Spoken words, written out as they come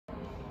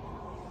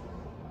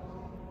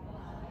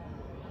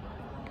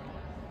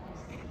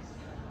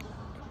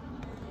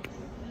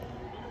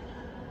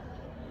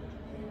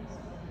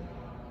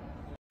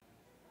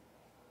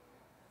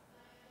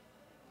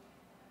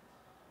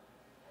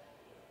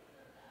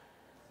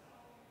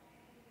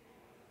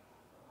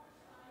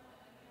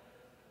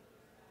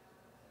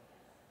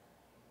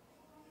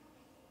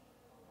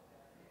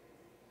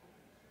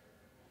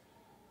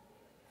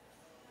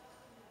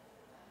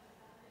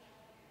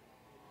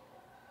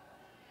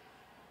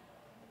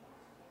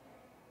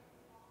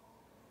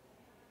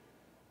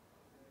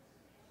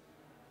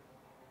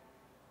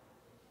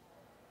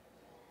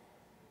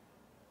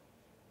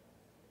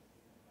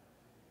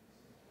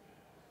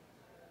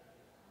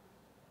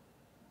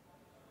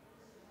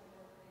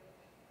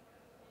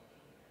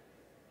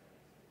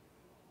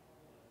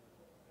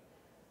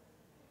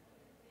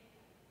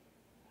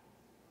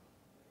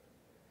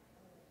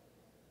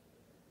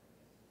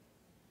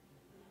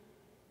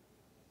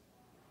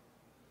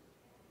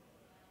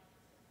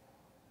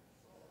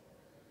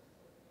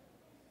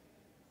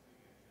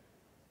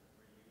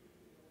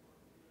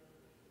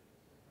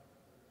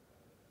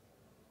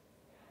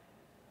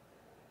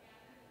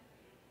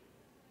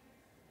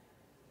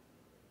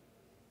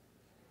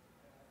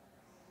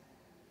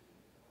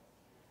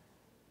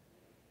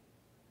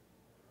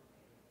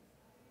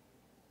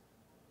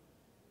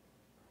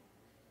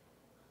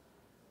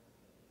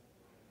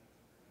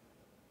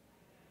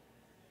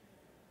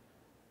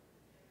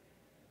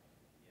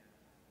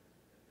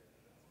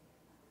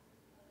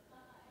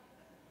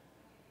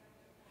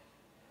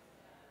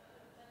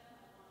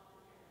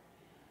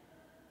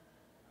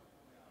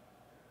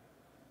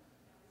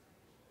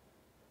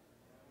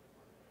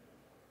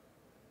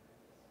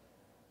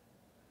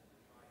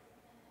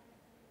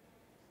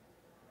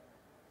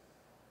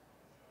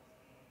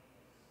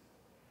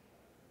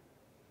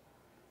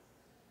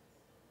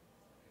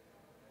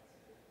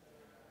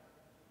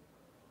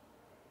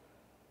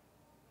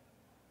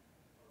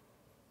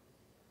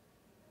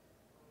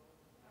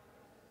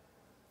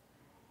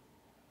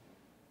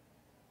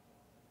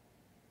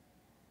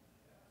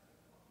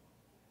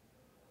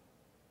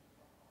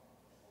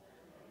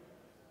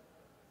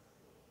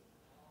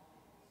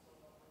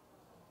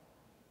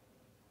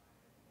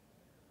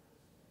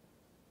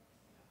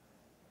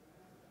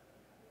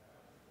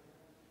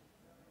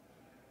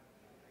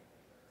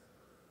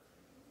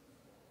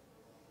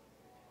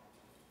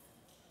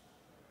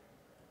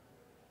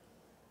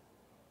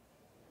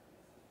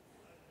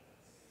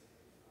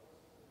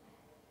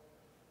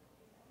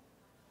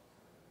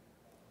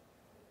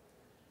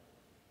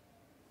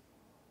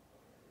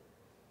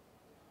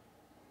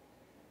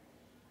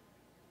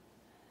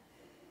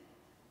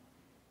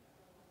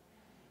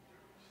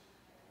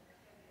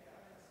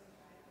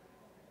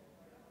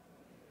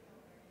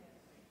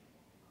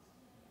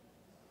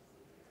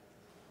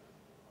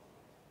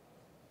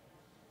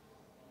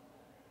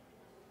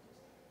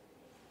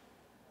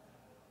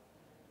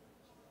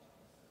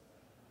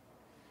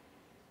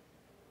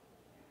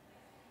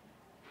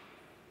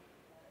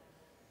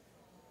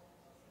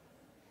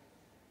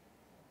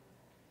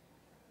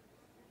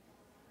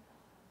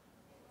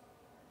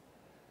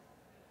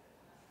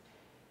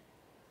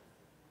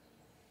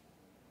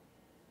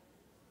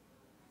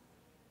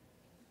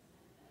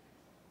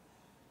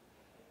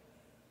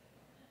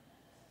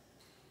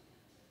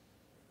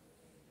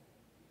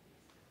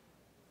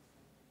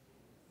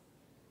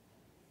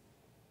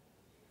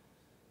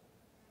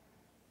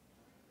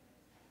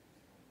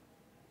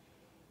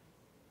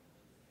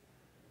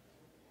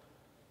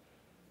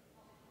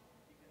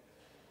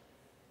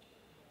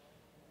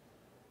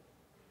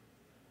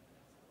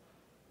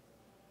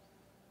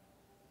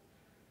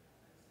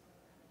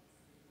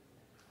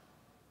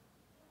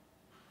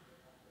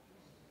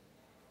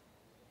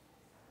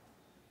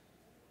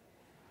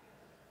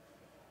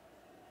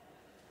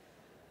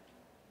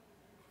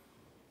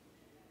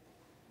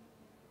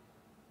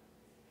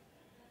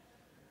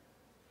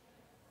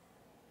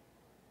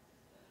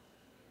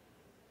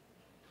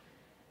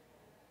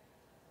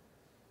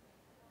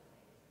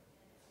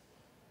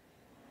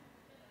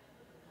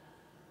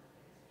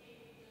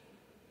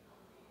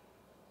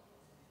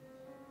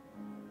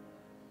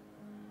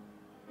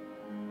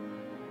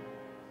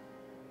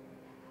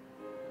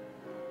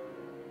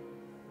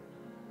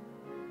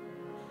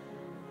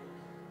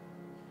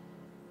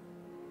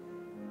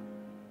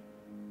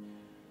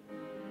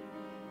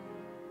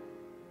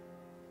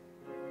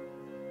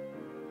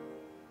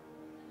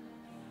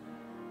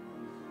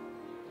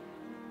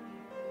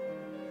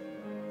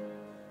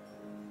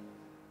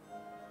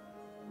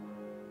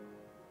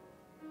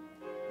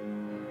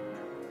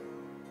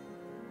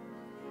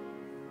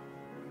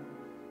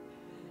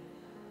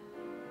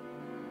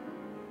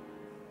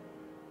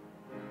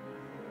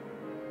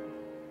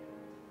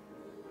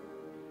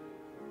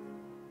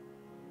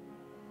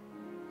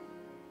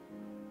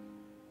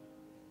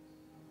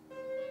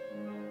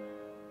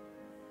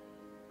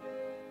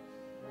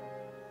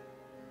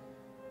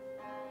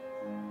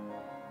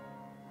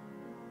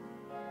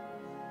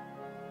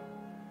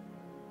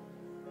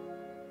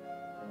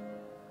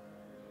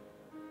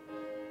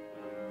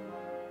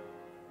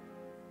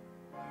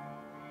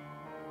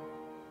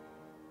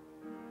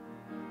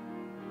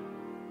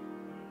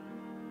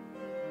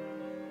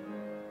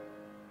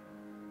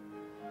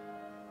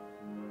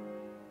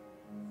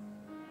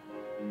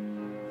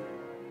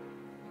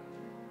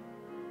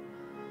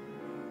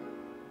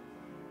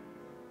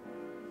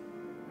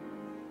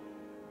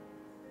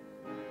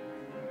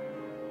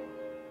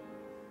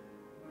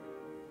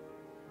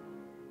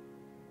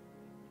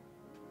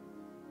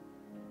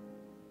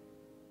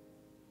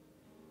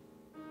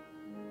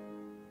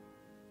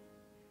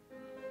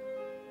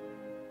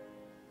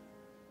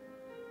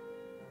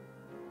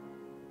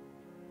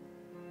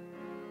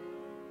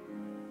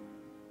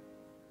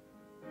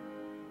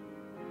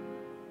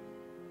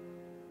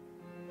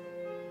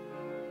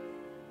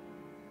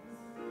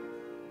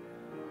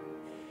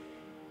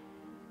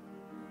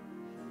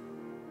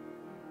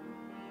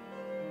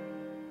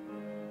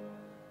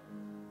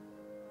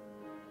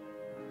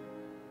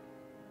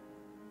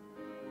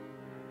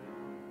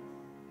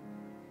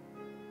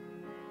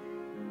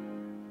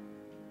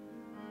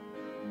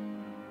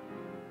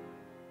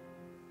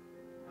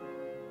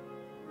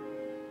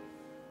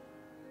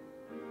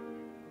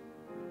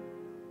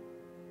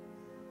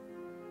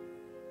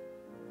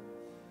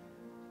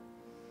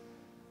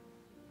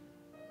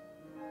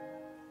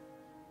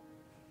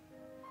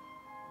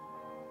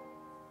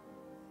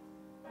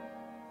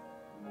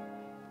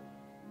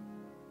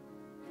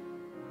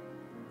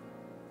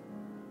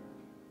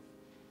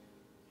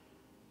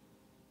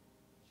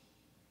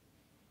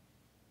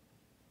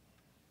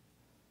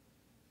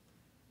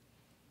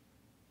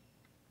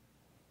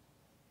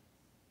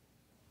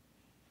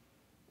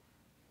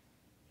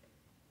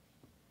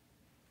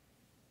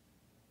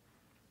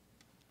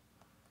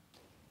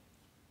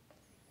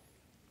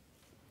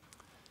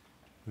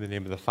In the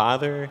name of the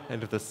Father,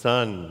 and of the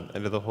Son,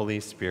 and of the Holy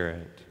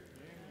Spirit.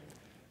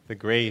 The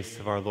grace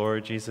of our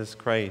Lord Jesus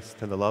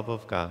Christ, and the love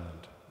of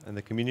God, and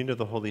the communion of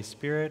the Holy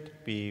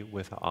Spirit be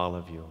with all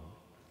of you.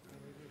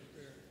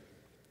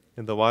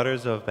 In the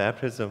waters of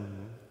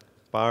baptism,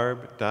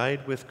 Barb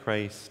died with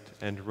Christ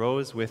and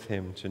rose with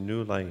him to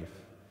new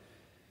life.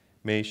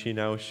 May she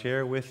now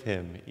share with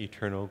him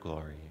eternal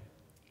glory.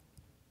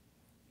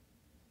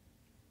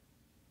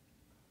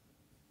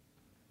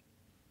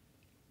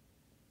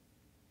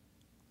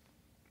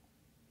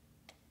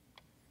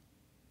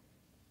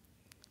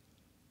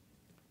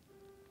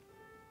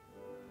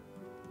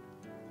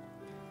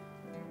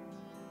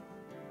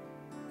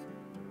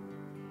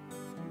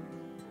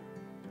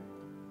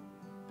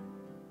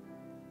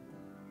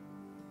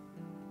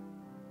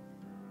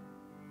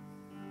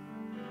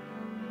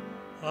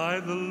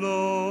 I, the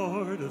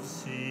Lord of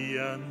sea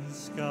and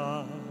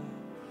sky,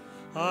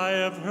 I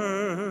have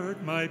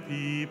heard my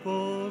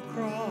people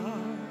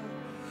cry,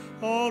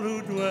 all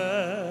who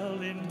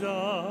dwell in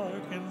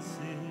dark and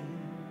sin,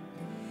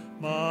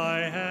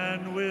 my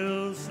hand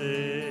will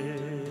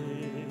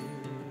save.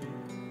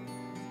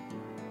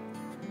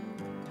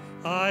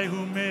 I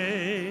who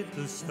made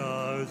the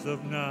stars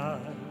of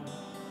night,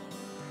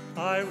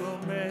 I will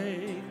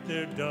make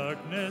their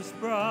darkness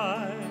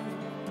bright.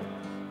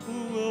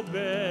 Who will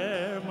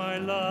bear my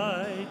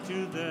light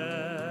to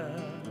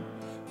them?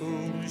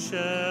 Whom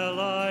shall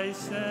I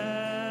send?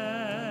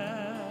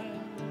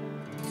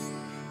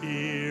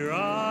 Here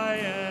I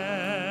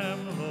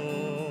am,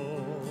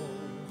 Lord.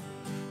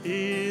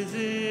 Is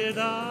it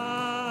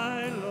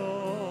I,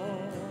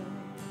 Lord?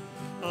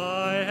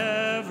 I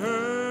have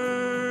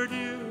heard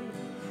you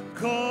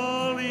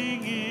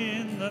calling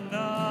in the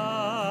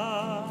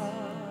night.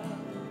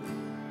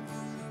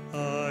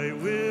 I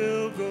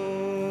will go.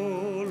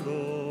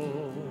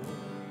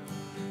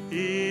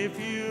 If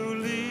you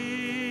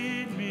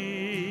lead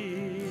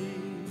me,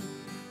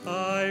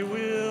 I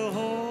will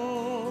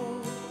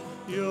hold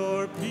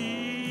your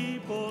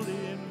people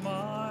in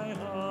my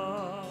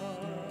heart.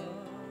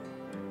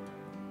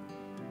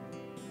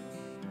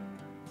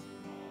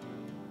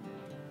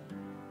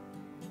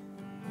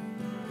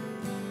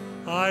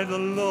 I, the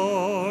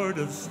Lord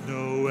of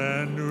snow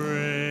and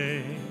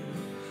rain,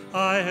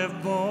 I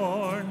have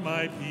borne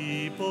my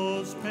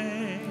people's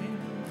pain.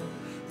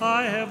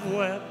 I have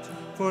wept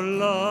for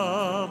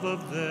love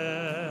of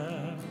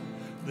them,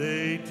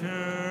 they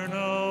turn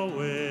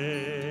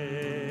away.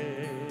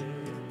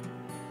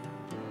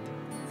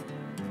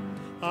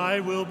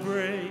 I will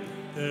break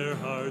their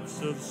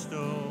hearts of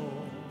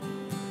stone,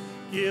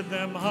 give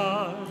them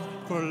heart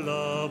for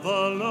love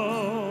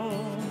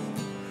alone.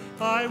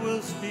 I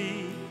will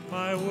speak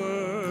my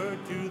word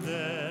to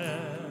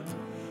them,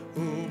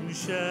 whom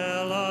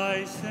shall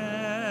I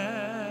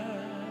send?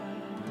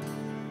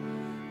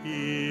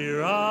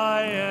 Here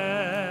I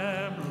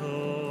am,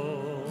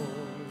 Lord.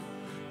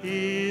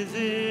 Is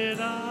it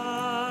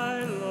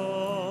I,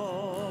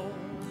 Lord?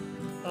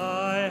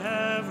 I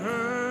have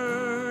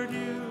heard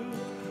you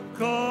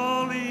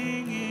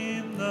calling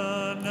in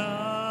the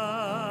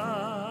night.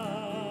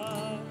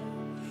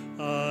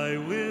 I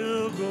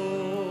will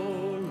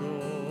go,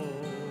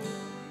 Lord.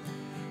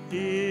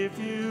 If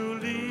you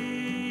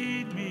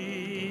lead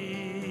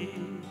me,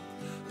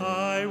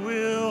 I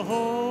will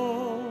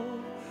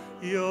hold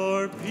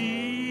your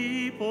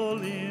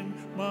people in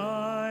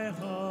my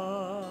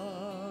heart.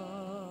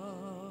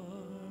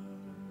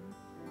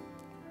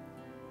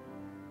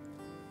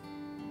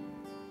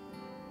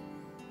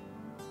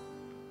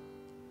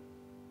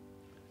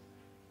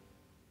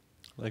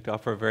 I'd like to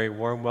offer a very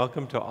warm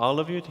welcome to all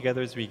of you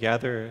together as we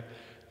gather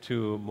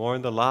to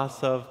mourn the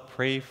loss of,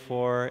 pray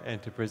for,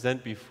 and to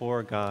present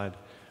before God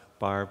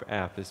Barb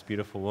Apt, this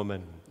beautiful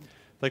woman.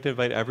 I'd like to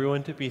invite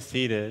everyone to be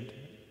seated,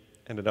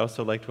 and I'd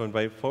also like to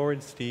invite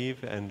forward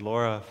Steve and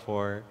Laura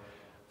for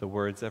the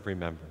words of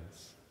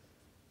remembrance.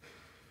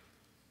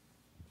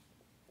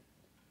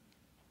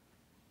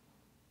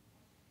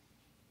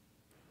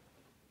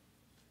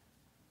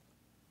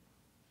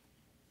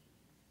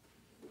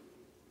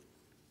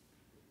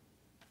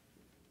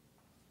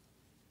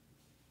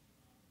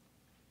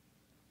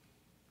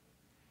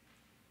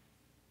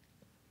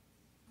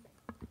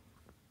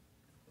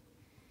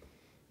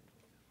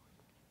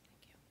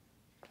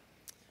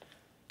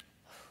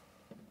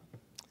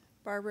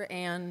 Barbara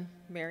Ann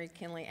Mary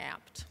Kinley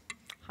Apt.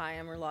 Hi,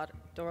 I'm her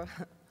daughter.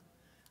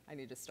 I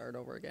need to start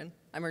over again.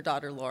 I'm her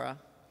daughter, Laura.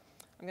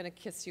 I'm going to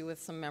kiss you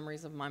with some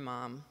memories of my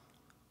mom,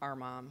 our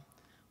mom.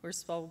 We're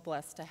so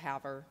blessed to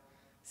have her.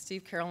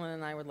 Steve, Carolyn,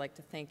 and I would like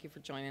to thank you for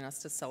joining us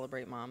to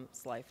celebrate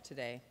Mom's life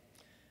today.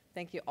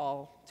 Thank you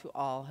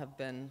all have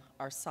been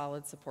our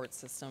solid support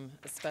system,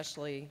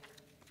 especially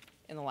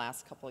in the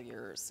last couple of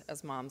years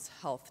as Mom's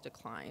health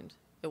declined.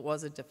 It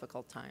was a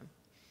difficult time.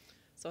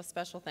 So a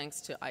special thanks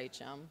to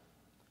IHM,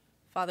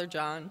 Father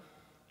John,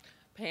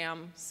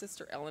 Pam,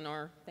 Sister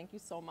Eleanor, thank you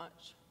so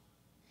much.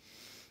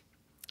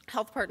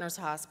 Health Partners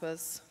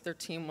Hospice, their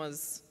team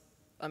was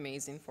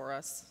amazing for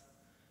us,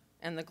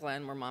 and the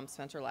Glen, where Mom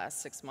spent her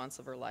last 6 months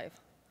of her life.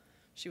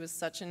 She was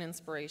such an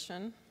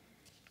inspiration.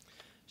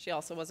 She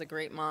also was a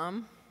great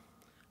mom,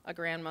 a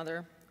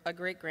grandmother, a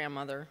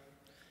great-grandmother,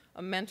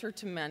 a mentor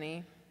to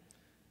many,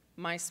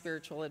 my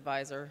spiritual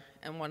advisor,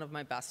 and one of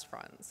my best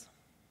friends.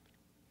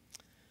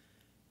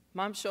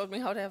 Mom showed me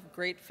how to have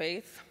great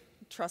faith,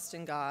 trust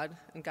in God,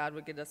 and God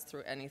would get us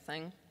through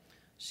anything.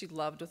 She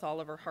loved with all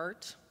of her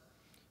heart.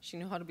 She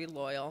knew how to be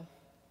loyal.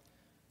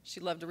 She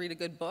loved to read a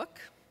good book.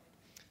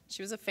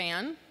 She was a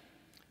fan.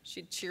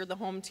 She'd cheer the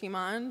home team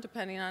on,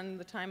 depending on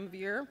the time of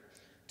year.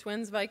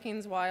 Twins,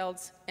 Vikings,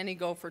 Wilds, any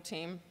Gopher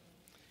team,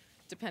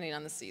 depending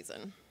on the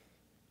season.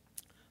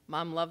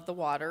 Mom loved the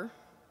water,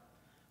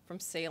 from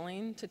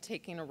sailing to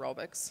taking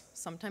aerobics,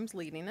 sometimes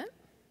leading it.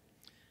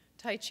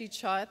 Tai Chi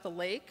Cha at the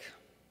lake.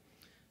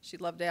 She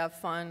loved to have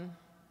fun,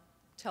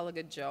 tell a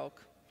good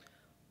joke,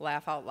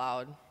 laugh out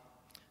loud.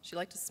 She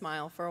liked to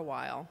smile for a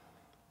while.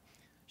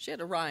 She had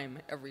a rhyme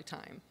every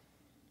time.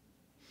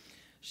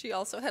 She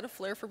also had a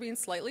flair for being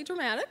slightly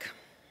dramatic,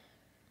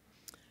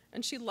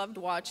 and she loved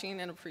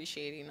watching and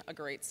appreciating a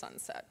great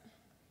sunset.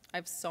 I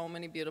have so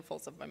many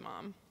beautifuls of my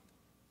mom.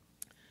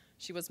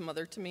 She was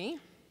mother to me.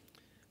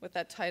 With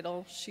that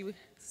title, she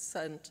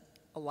sent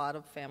a lot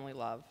of family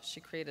love. She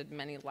created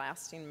many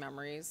lasting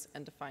memories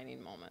and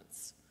defining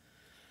moments.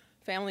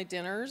 Family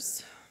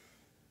dinners,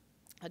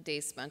 a day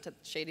spent at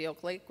Shady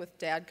Oak Lake with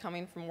Dad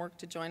coming from work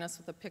to join us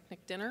with a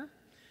picnic dinner,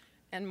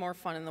 and more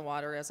fun in the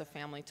water as a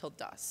family till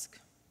dusk.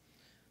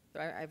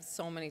 I have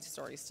so many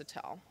stories to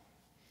tell.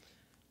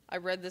 I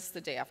read this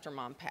the day after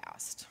Mom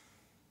passed.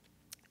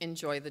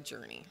 Enjoy the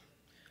journey.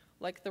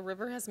 Like the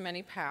river has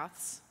many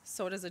paths,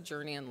 so does a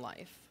journey in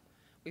life.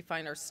 We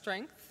find our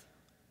strength,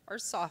 our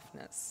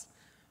softness,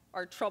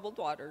 our troubled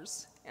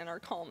waters, and our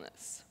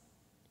calmness.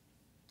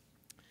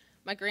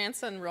 My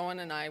grandson Rowan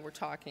and I were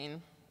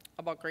talking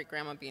about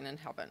great-grandma being in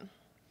heaven,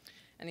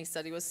 and he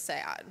said he was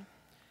sad,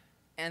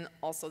 and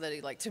also that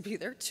he'd like to be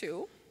there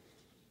too.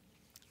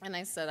 And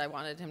I said I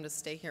wanted him to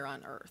stay here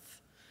on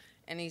earth.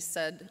 And he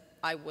said,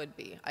 I'd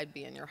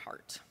be in your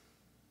heart.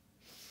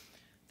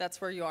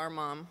 That's where you are,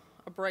 Mom,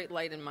 a bright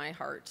light in my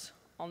heart.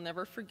 I'll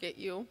never forget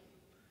you.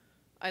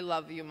 I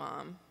love you,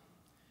 Mom.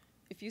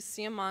 If you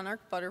see a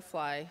monarch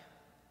butterfly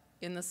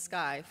in the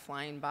sky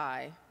flying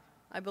by,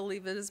 I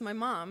believe it is my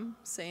mom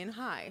saying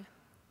hi.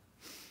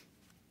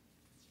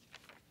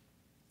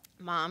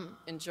 Mom,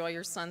 enjoy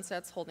your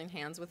sunsets holding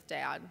hands with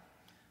Dad.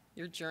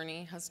 Your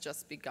journey has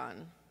just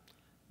begun.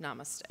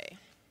 Namaste.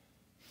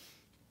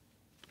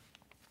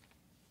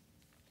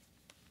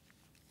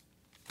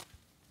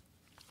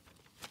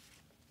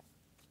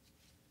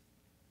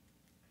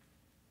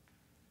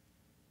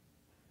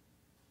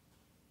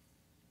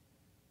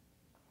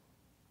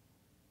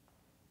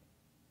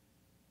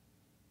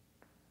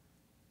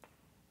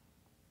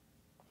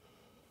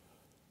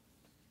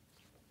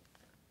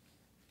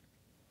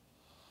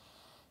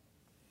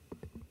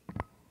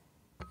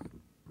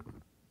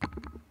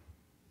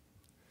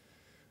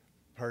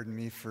 Pardon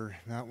me for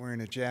not wearing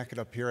a jacket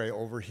up here. I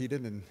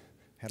overheated and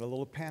had a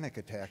little panic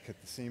attack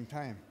at the same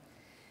time.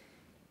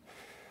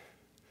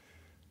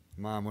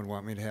 Mom would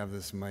want me to have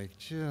this mic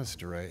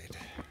just right.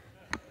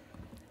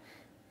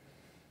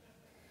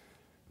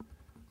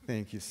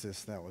 Thank you,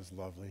 sis. That was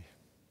lovely.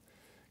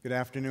 Good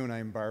afternoon.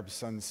 I'm Barb's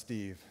son,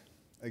 Steve.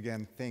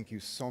 Again, thank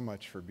you so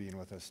much for being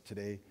with us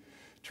today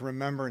to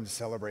remember and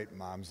celebrate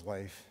Mom's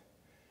life.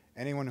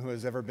 Anyone who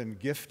has ever been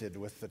gifted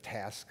with the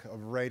task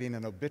of writing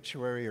an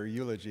obituary or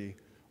eulogy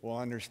will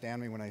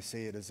understand me when I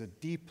say it is a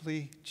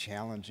deeply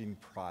challenging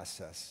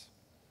process.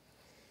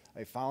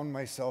 I found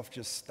myself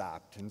just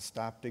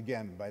stopped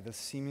again by the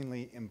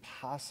seemingly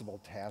impossible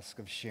task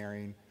of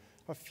sharing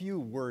a few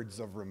words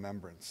of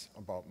remembrance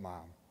about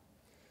Mom.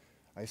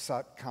 I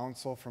sought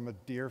counsel from a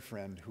dear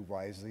friend who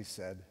wisely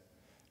said,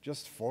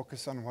 just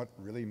focus on what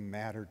really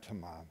mattered to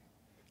Mom,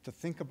 to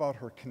think about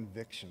her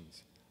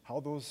convictions, how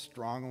those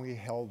strongly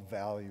held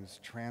values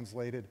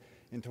translated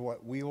into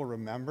what we will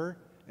remember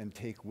and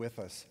take with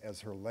us as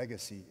her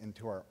legacy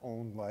into our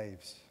own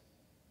lives.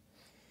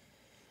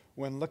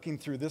 When looking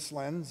through this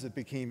lens, it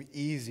became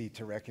easy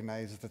to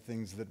recognize the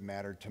things that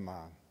mattered to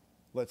Mom.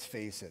 Let's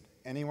face it,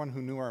 anyone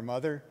who knew our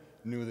mother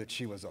knew that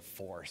she was a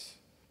force,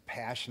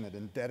 passionate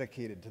and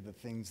dedicated to the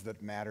things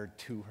that mattered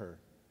to her.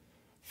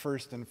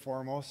 First and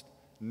foremost,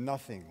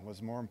 nothing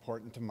was more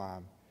important to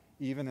Mom,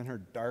 even in her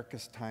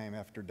darkest time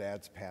after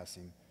Dad's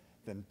passing,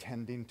 than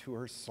tending to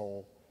her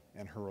soul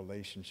and her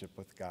relationship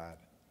with God.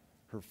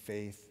 Her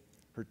faith,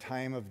 her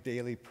time of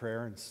daily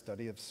prayer and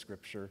study of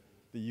Scripture,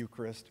 the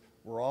Eucharist,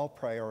 were all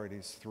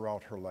priorities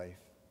throughout her life.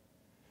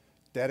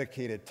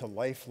 Dedicated to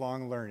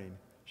lifelong learning,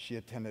 she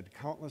attended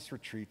countless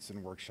retreats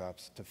and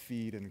workshops to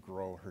feed and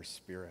grow her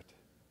spirit.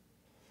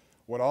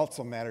 What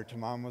also mattered to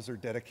Mom was her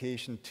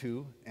dedication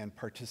to and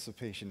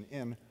participation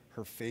in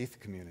her faith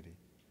community.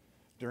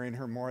 During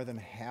her more than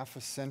half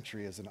a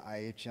century as an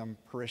IHM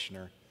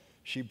parishioner,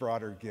 she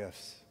brought her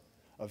gifts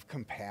of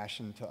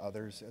compassion to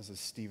others as a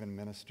Stephen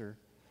minister,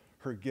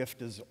 her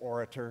gift as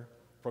orator,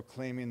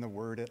 proclaiming the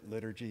word at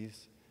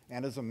liturgies,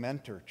 and as a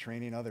mentor,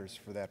 training others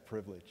for that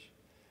privilege.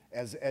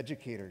 as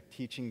educator,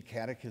 teaching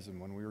catechism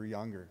when we were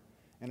younger,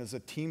 and as a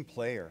team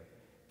player,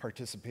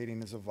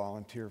 participating as a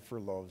volunteer for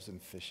Loaves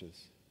and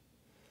Fishes.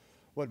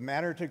 What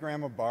mattered to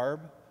Grandma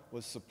Barb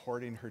was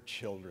supporting her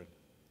children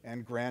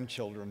and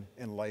grandchildren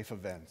in life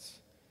events.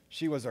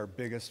 She was our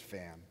biggest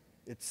fan.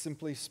 It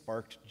simply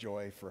sparked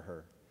joy for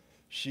her.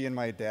 She and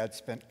my dad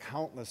spent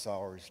countless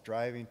hours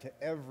driving to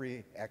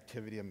every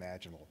activity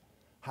imaginable: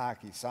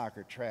 hockey,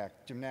 soccer,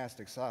 track,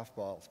 gymnastics,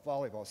 softball,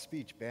 volleyball,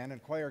 speech, band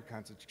and choir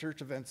concerts,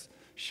 church events,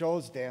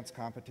 shows, dance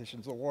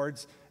competitions,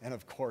 awards, and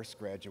of course,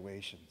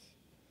 graduations.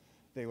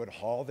 They would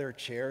haul their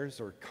chairs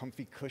or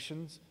comfy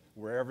cushions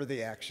wherever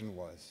the action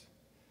was.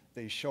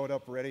 They showed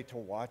up ready to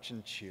watch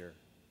and cheer,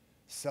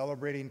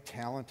 celebrating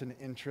talent and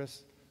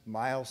interests,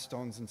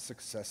 milestones and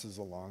successes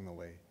along the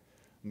way.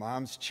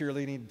 Mom's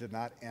cheerleading did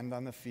not end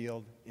on the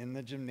field, in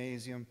the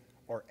gymnasium,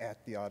 or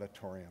at the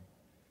auditorium.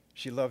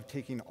 She loved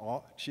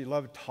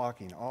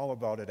talking all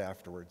about it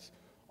afterwards,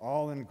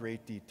 all in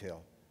great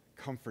detail,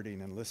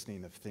 comforting and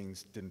listening if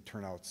things didn't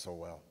turn out so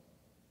well.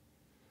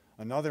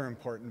 Another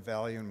important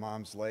value in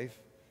Mom's life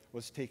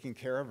was taking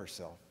care of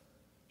herself.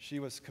 She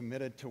was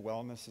committed to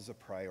wellness as a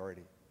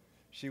priority.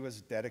 She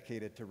was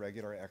dedicated to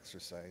regular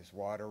exercise,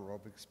 water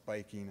aerobics,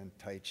 biking, and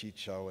Tai Chi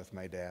Chuan with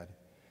my dad.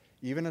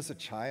 Even as a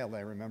child, I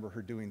remember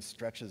her doing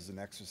stretches and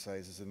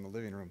exercises in the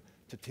living room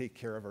to take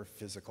care of her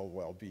physical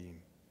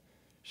well-being.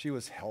 She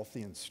was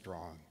healthy and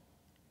strong.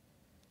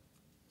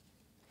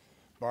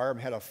 Barb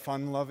had a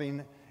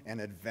fun-loving and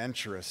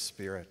adventurous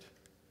spirit.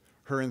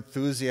 Her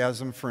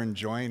enthusiasm for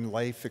enjoying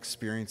life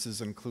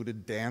experiences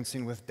included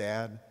dancing with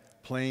Dad,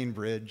 playing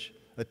bridge,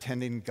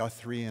 attending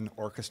Guthrie and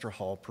Orchestra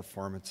Hall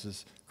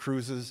performances,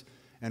 cruises,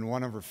 and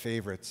one of her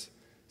favorites,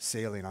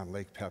 sailing on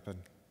Lake Pepin.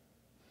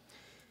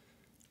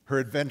 Her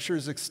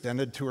adventures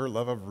extended to her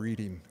love of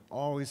reading,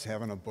 always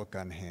having a book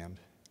on hand.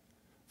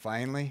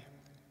 Finally,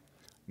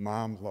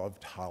 Mom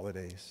loved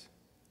holidays.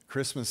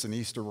 Christmas and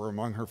Easter were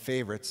among her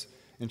favorites,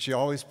 and she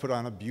always put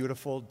on a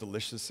beautiful,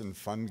 delicious, and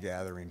fun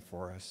gathering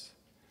for us.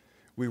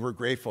 We were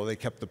grateful they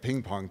kept the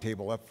ping pong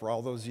table up for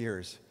all those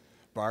years.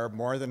 Barb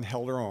more than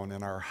held her own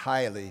in our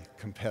highly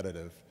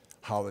competitive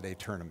holiday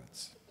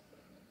tournaments.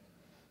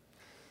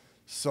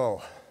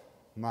 So,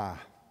 Ma,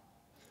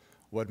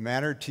 what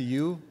mattered to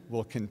you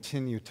will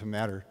continue to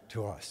matter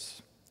to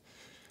us.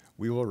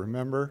 We will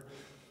remember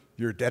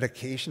your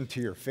dedication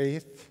to your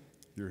faith,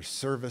 your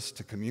service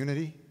to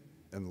community,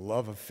 and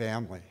love of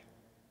family.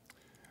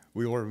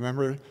 We will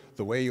remember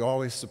the way you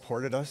always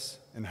supported us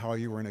and how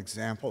you were an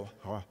example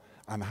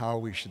on how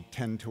we should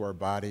tend to our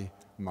body,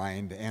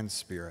 mind, and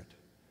spirit.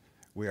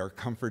 We are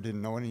comforted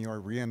in knowing you are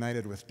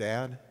reunited with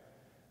Dad.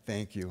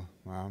 Thank you,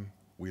 Mom.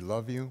 We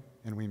love you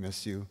and we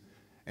miss you,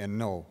 and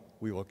know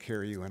we will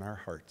carry you in our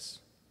hearts.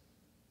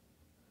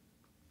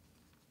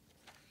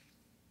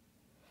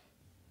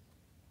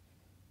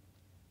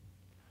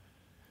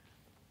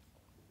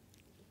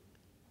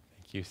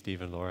 Thank you,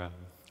 Steve and Laura.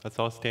 Let's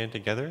all stand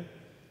together.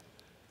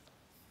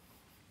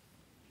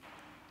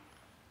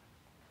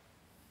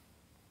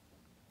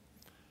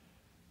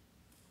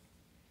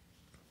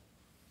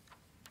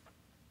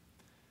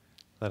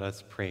 Let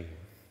us pray.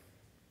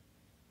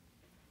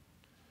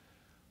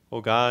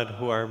 O God,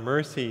 who are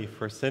mercy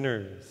for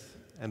sinners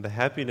and the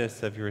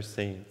happiness of your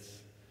saints,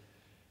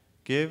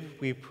 give,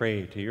 we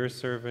pray, to your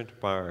servant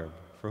Barb,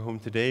 for whom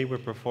today we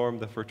perform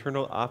the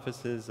fraternal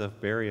offices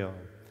of burial,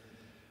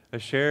 a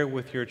share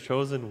with your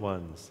chosen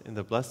ones in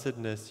the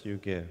blessedness you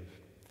give,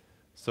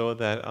 so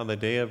that on the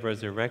day of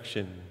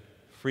resurrection,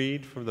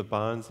 freed from the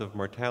bonds of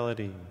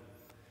mortality,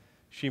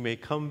 she may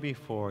come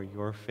before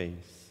your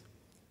face.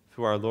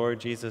 Through our Lord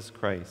Jesus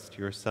Christ,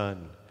 your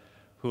Son,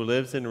 who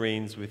lives and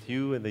reigns with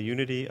you in the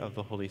unity of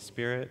the Holy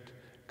Spirit,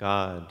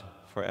 God,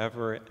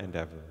 forever and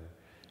ever.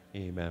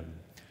 Amen.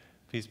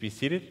 Please be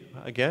seated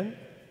again.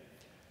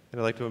 And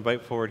I'd like to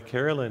invite forward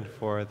Carolyn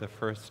for the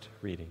first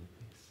reading.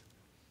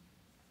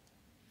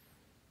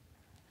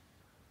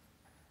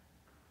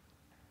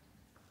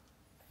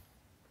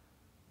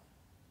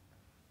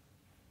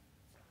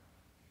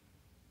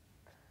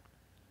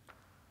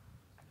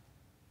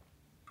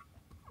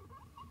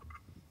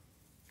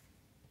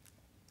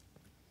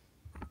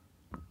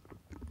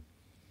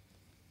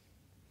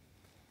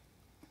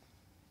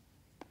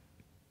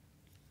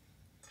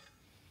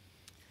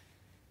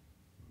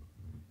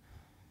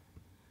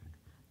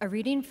 A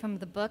reading from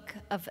the book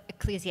of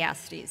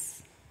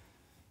Ecclesiastes.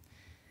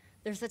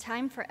 There's a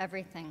time for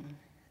everything,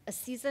 a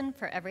season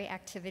for every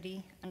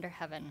activity under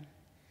heaven,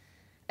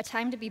 a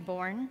time to be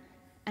born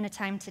and a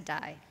time to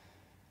die,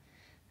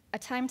 a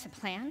time to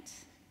plant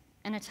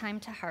and a time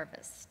to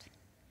harvest,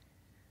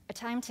 a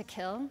time to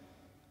kill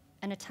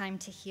and a time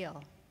to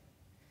heal,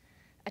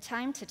 a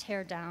time to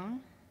tear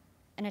down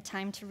and a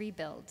time to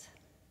rebuild,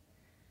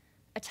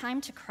 a time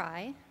to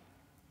cry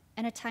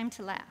and a time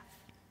to laugh,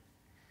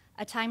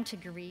 a time to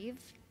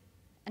grieve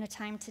and a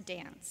time to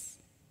dance,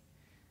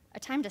 a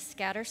time to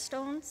scatter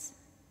stones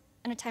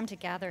and a time to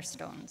gather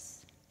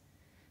stones,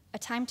 a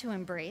time to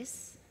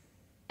embrace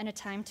and a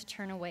time to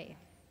turn away,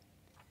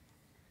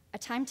 a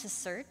time to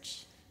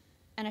search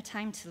and a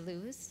time to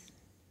lose,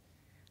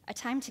 a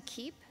time to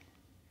keep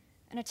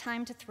and a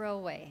time to throw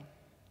away,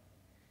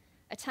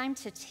 a time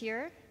to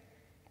tear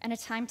and a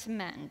time to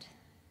mend,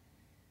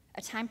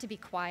 a time to be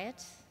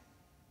quiet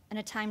and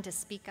a time to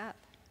speak up,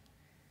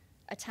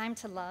 a time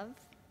to love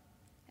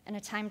and a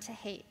time to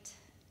hate,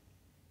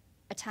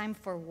 a time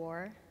for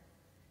war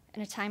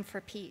and a time for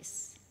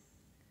peace.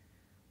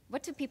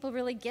 What do people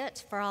really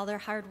get for all their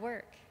hard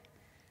work?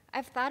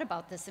 I've thought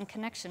about this in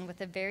connection with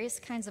the various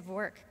kinds of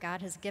work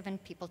God has given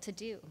people to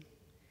do.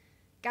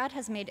 God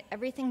has made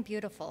everything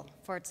beautiful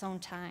for its own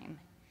time.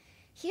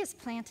 He has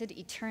planted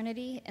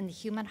eternity in the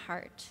human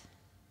heart.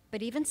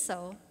 But even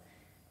so,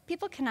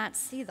 people cannot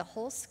see the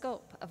whole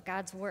scope of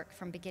God's work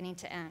from beginning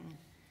to end.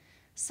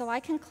 So I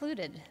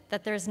concluded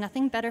that there is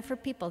nothing better for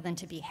people than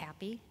to be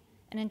happy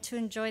and to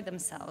enjoy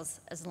themselves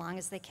as long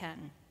as they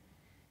can.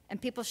 And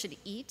people should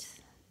eat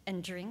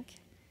and drink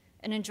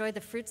and enjoy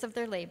the fruits of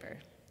their labor,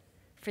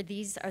 for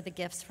these are the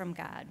gifts from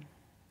God.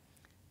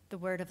 The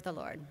word of the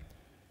Lord.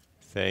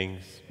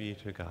 Thanks be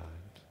to God.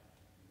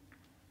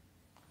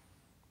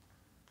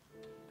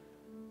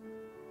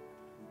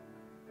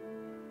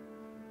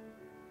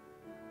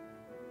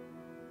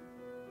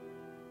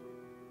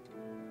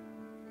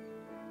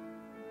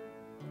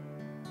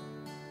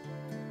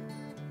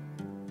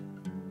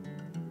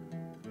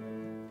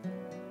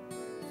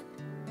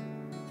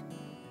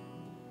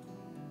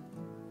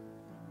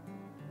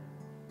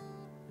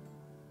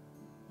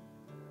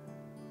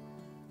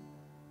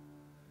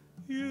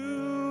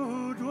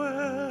 You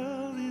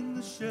dwell in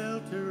the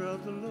shelter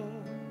of the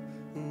Lord,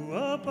 who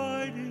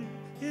abide in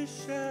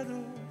his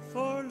shadow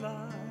for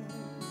life.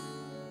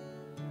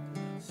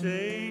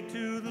 Say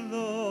to the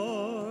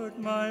Lord,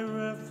 my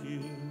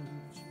refuge,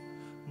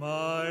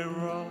 my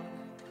rock,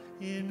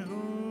 in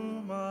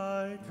whom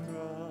I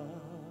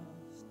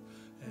trust,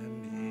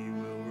 and he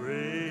will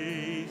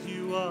raise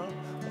you up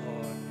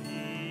on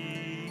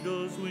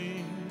eagle's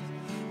wings,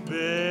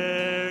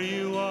 bear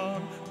you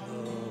on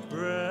the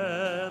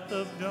breath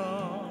of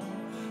dawn,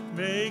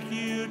 make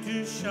you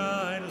to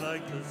shine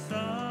like the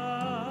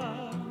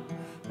sun,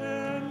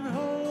 and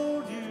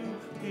hold you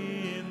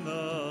in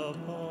the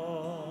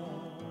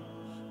palm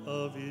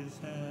of his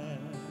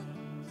hand.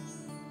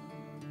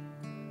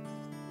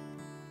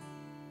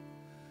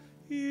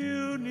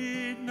 You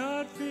need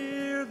not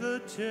fear the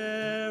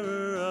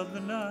terror of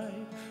the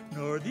night,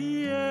 nor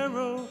the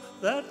arrow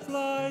that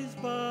flies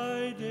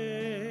by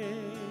day.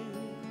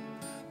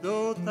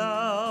 Though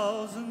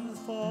thousands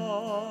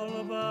fall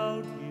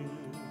about you,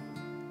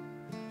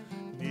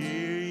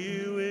 near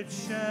you it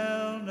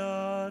shall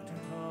not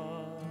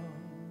come.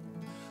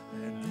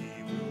 And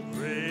he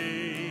will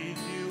raise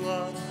you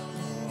up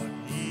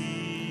on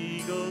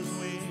eagle's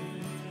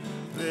wings,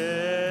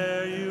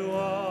 bear you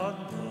on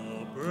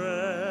the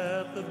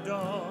breath of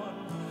dawn,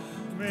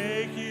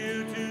 make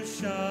you to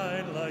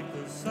shine like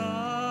the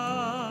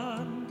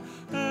sun,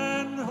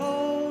 and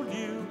hold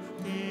you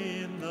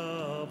in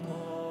the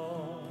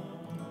palm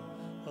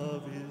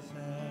of his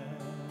hand.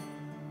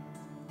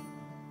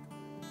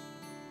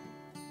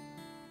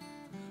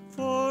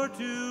 For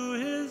to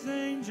his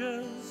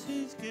angels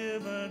he's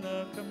given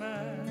a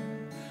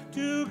command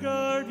to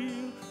guard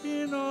you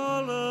in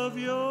all of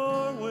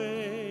your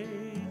ways.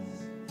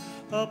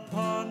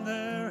 Upon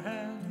their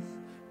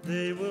hands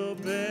they will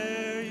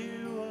bear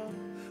you up,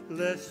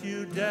 lest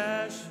you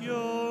dash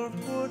your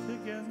foot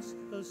against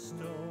a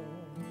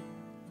stone.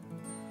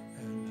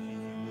 And he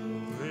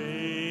will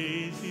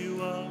raise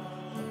you up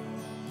on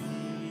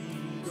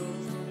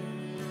eagle's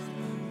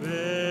wings,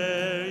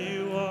 bear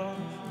you on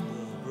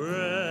the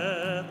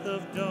breath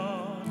of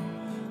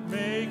dawn,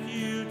 make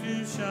you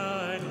to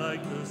shine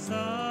like the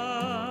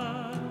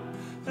sun,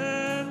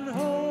 and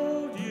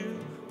hold you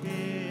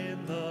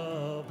in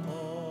the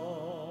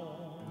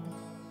palm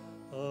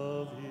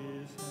of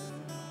his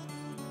hand.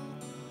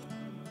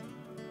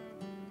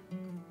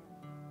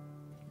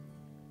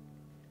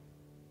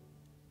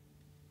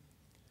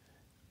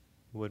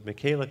 Would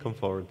Michaela come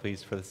forward,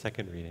 please, for the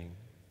second reading?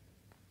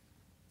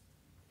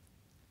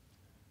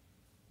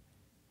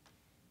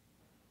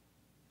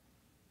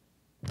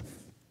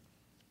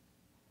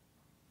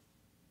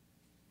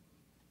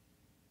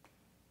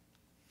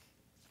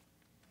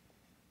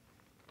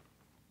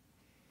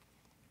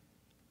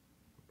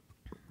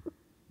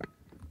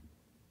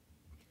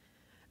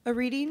 A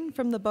reading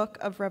from the book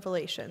of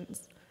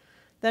Revelations.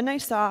 Then I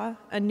saw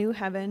a new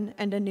heaven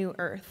and a new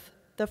earth.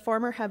 The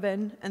former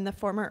heaven and the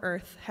former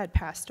earth had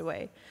passed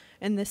away,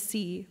 and the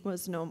sea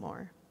was no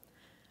more.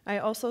 I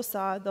also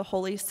saw the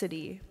holy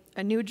city,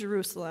 a new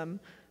Jerusalem,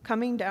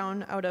 coming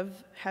down out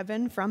of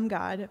heaven from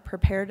God,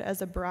 prepared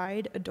as a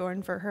bride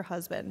adorned for her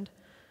husband.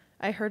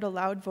 I heard a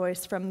loud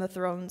voice from the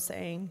throne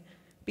saying,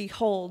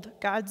 "Behold,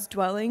 God's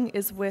dwelling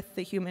is with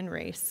the human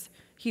race.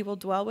 He will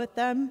dwell with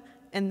them,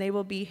 and they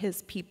will be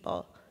his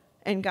people,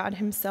 and God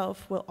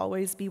himself will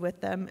always be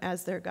with them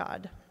as their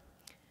God.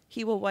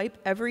 He will wipe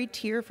every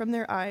tear from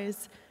their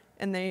eyes,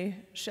 and there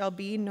shall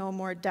be no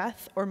more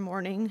death or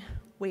mourning,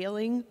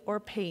 wailing or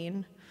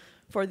pain,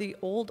 for the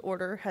old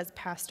order has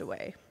passed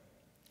away."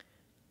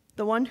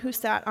 The one who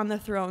sat on the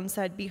throne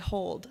said,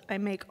 "Behold, I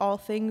make all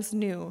things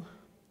new."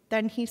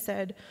 Then he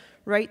said,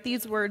 "Write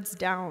these words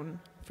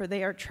down, for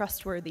they are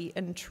trustworthy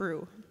and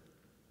true."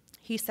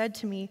 He said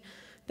to me,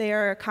 "They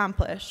are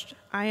accomplished.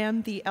 I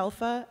am the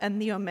Alpha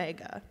and the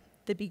Omega,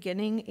 the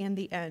beginning and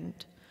the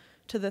end.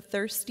 To the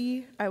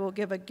thirsty I will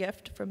give a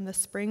gift from the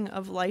spring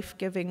of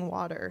life-giving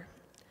water.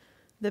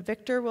 The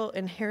victor will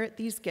inherit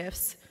these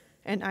gifts,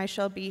 and I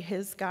shall be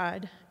his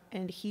God,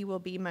 and he will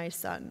be my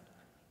son."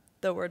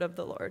 The word of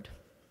the Lord.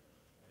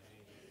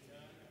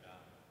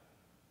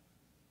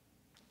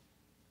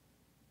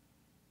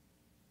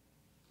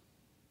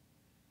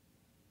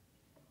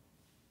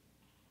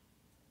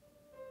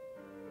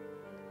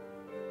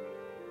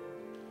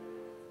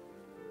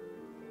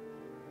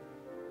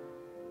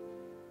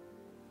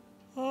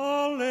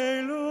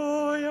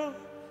 Alleluia,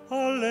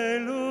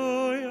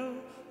 alleluia,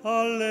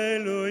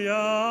 alleluia,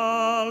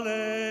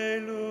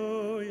 alleluia.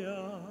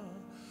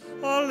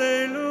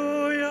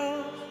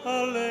 Alleluia,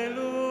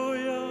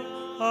 alleluia,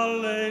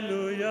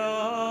 alleluia,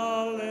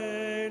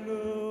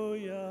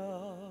 alleluia.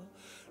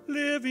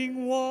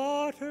 Living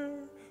water,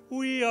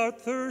 we are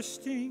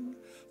thirsting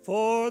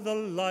for the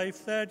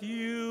life that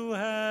you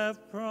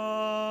have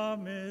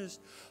promised.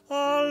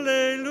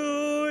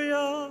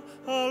 Alleluia,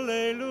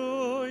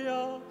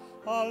 alleluia,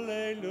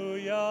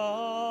 alleluia,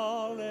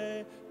 alleluia.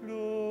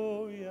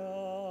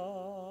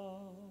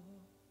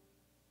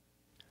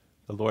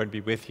 The Lord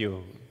be with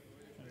you.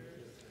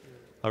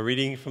 A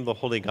reading from the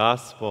Holy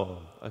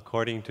Gospel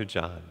according to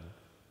John.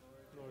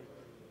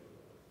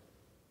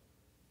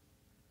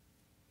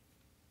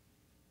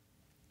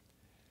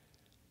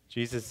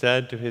 Jesus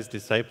said to his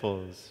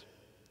disciples,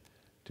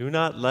 "Do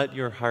not let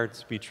your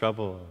hearts be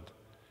troubled.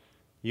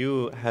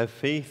 You have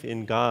faith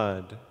in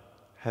God,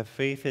 have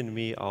faith in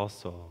me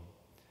also.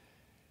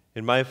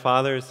 In my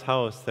Father's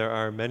house there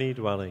are many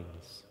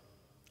dwellings.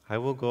 I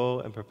will go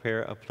and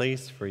prepare a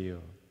place for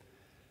you.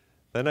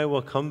 Then I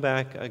will come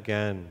back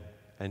again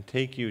and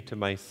take you to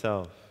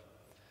myself,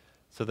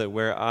 so that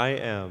where I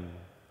am,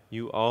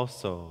 you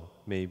also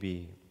may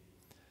be."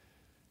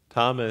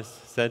 Thomas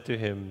said to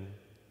him,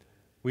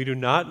 "We do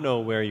not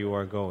know where you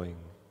are going.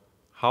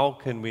 How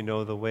can we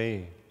know the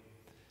way?"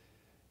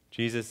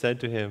 Jesus said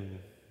to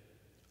him,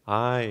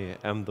 "I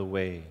am the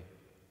way,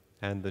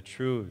 and the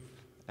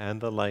truth,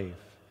 and the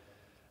life.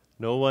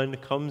 No one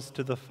comes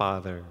to the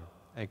Father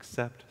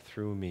except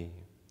through me."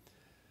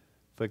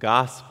 The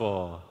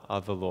Gospel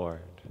of the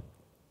Lord.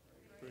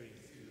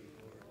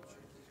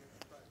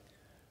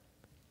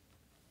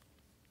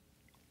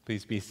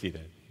 Please be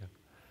seated.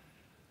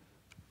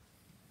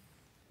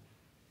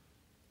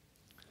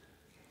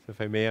 So if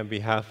I may, on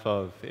behalf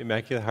of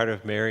Immaculate Heart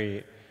of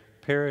Mary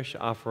Parish,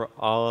 offer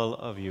all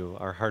of you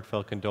our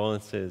heartfelt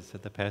condolences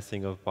at the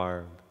passing of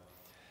Barb.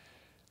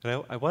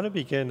 And I want to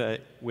begin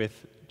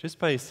with just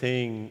by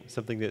saying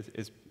something that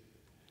is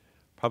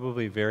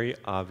probably very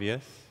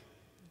obvious,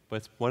 but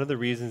it's one of the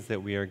reasons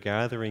that we are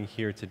gathering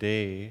here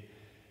today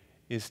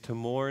is to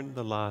mourn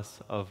the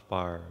loss of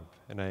Barb.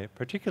 And I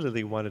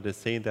particularly wanted to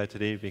say that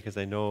today because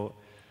I know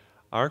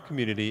our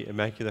community,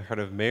 Immaculate Heart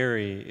of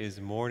Mary,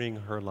 is mourning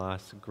her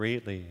loss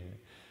greatly.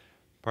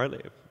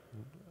 Partly,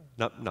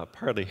 not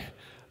partly,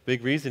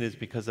 big reason is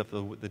because of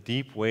the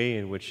deep way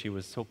in which she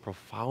was so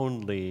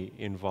profoundly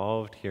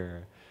involved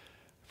here.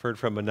 I've heard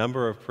from a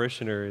number of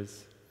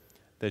parishioners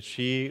that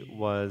she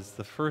was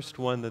the first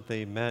one that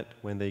they met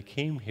when they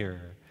came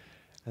here.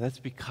 And that's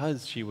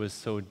because she was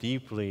so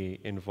deeply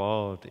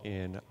involved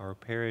in our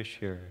parish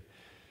here.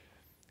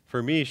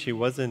 For me, she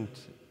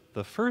wasn't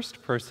the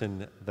first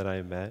person that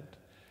I met,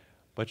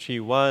 but she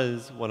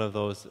was one of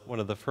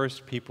the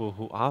first people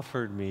who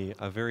offered me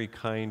a very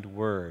kind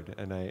word,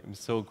 and I am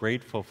so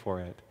grateful for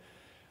it.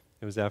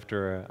 It was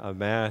after a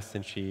Mass,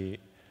 and she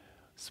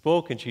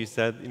spoke, and she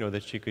said,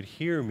 that she could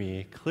hear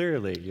me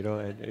clearly,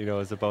 and, it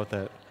was about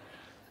that,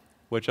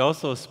 which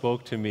also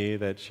spoke to me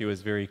that she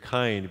was very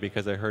kind,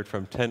 because I heard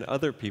from 10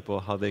 other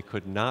people how they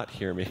could not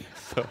hear me.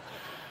 So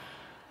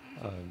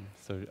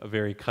a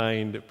very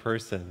kind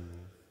person.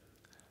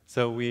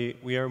 So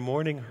we are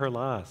mourning her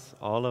loss,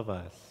 all of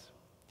us.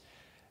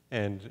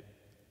 And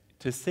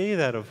to say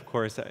that, of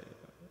course,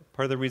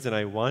 part of the reason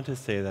I want to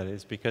say that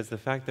is because the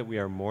fact that we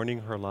are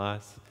mourning her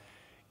loss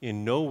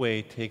in no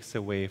way takes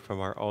away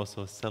from our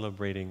also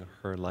celebrating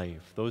her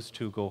life. Those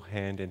two go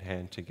hand in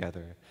hand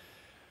together.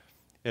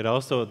 It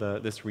also,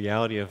 this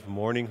reality of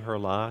mourning her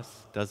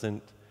loss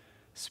doesn't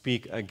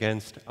speak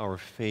against our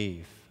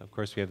faith. Of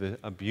course, we have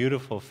a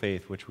beautiful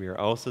faith, which we are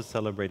also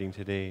celebrating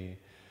today,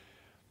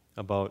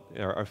 about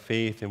our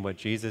faith in what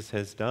Jesus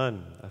has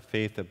done, a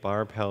faith that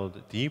Barb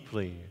held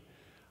deeply,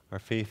 our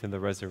faith in the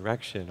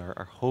resurrection,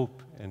 our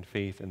hope and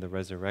faith in the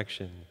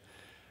resurrection.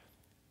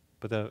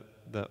 But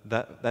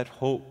that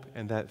hope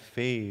and that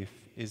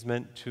faith is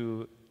meant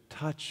to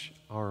touch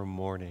our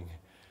mourning.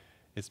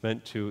 It's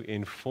meant to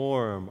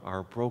inform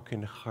our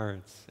broken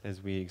hearts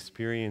as we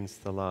experience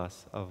the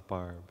loss of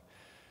Barb,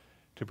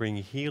 to bring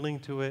healing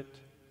to it,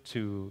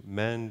 to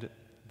mend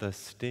the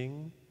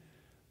sting,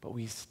 but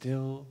we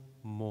still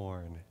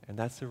mourn. And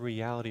that's a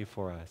reality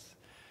for us.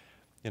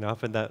 And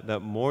often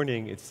that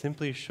morning, it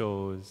simply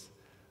shows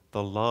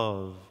the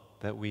love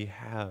that we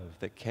have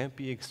that can't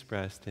be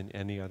expressed in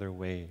any other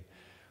way.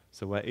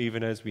 So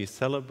even as we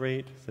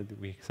celebrate,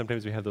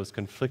 sometimes we have those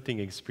conflicting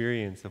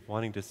experiences of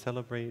wanting to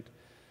celebrate,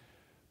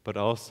 but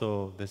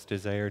also this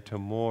desire to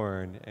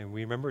mourn. And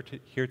we remember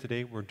here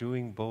today, we're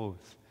doing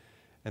both.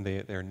 And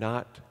they're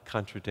not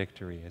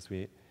contradictory. As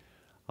we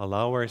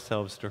allow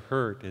ourselves to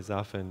hurt is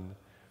often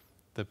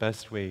the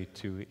best way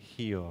to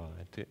heal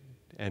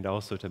and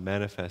also to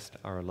manifest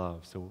our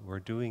love. So we're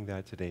doing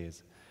that today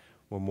as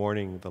we're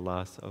mourning the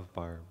loss of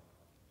Barb.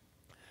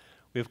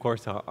 We, of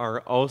course,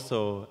 are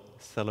also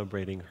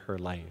celebrating her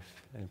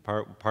life. And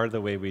part of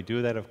the way we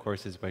do that, of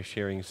course, is by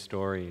sharing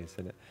stories.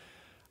 And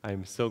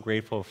I'm so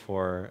grateful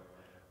for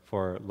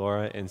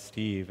Laura and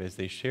Steve as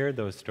they shared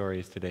those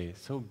stories today.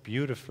 So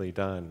beautifully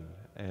done,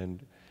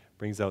 and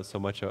brings out so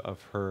much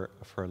of her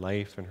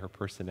life and her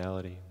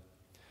personality.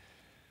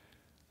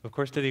 Of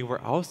course, today we're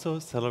also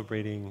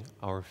celebrating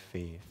our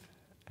faith.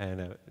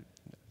 And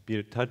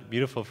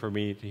beautiful for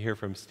me to hear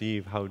from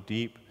Steve how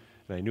deep,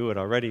 and I knew it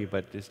already,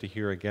 but just to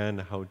hear again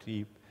how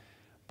deep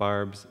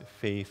Barb's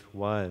faith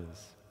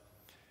was.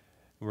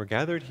 We're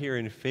gathered here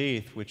in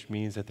faith, which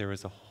means that there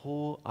is a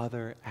whole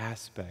other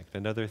aspect,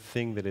 another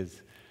thing that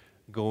is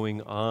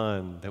going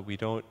on that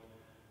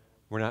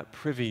we're not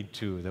privy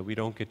to, that we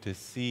don't get to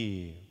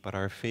see, but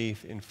our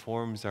faith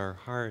informs our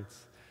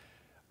hearts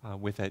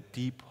with that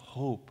deep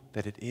hope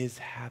that it is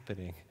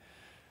happening.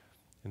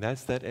 And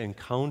that's that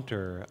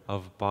encounter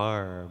of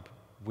Barb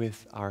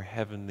with our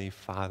Heavenly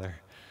Father,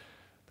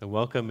 the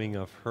welcoming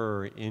of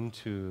her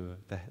into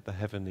the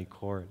heavenly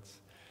courts.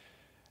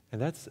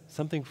 And that's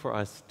something for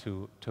us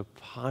to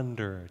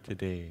ponder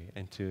today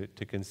and to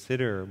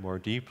consider more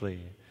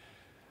deeply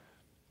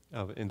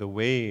in the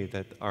way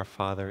that our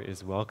Father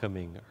is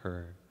welcoming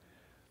her.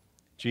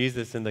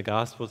 Jesus in the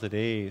gospel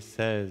today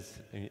says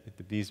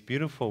these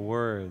beautiful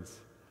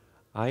words,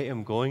 "I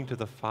am going to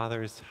the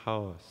Father's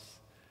house.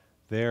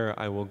 There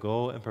I will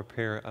go and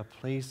prepare a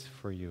place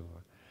for you."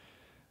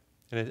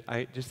 And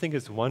I just think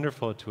it's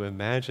wonderful to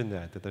imagine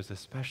that there's a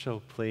special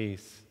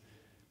place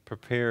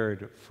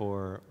prepared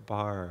for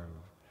Barb.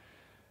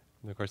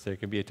 And of course, there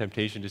can be a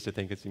temptation just to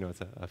think it's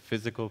a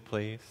physical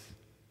place.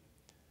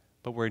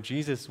 But where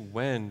Jesus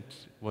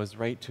went was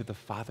right to the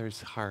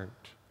Father's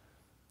heart.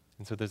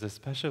 And so there's a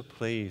special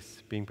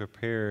place being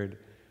prepared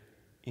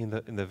in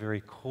the very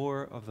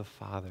core of the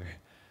Father,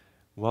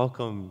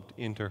 welcomed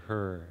into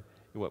her,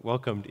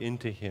 welcomed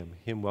into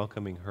him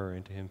welcoming her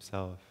into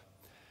himself.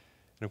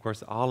 And of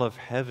course, all of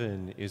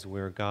heaven is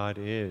where God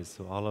is.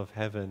 So all of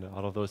heaven,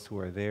 all of those who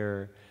are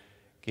there,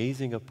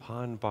 gazing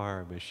upon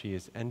Barb as she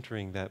is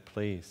entering that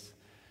place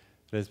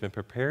that has been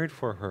prepared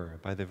for her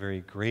by the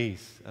very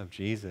grace of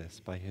Jesus,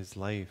 by his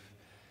life.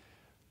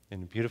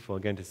 And beautiful,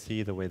 again, to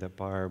see the way that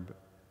Barb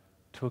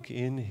took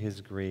in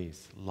his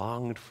grace,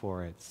 longed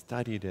for it,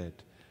 studied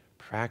it,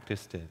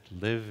 practiced it,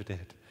 lived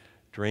it,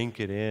 drank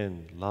it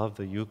in, loved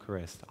the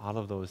Eucharist, all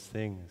of those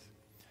things.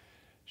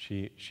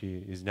 She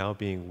is now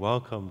being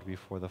welcomed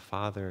before the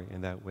Father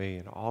in that way,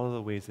 in all of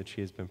the ways that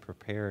she has been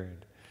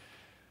prepared.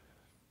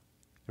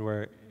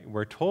 And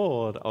we're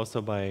told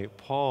also by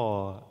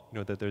Paul,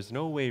 that there's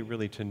no way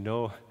really to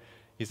know.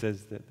 He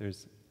says that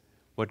there's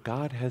what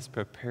God has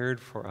prepared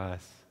for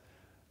us,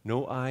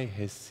 no eye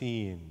has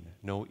seen,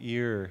 no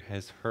ear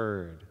has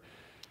heard.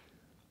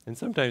 And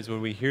sometimes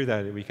when we hear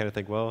that, we kind of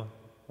think, well,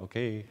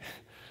 okay,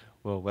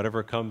 well,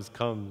 whatever comes,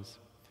 comes.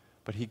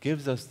 But he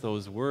gives us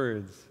those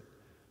words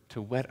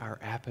to whet our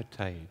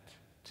appetite,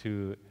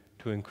 to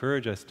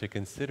encourage us to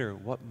consider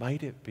what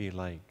might it be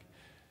like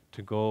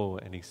to go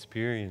and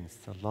experience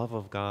the love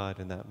of God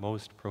in that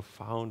most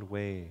profound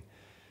way,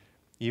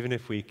 even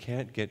if we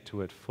can't get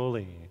to it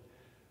fully.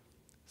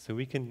 So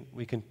we can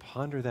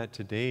ponder that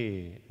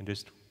today,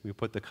 and we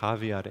put the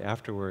caveat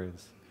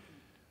afterwards.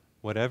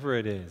 Whatever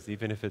it is,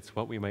 even if it's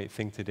what we might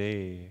think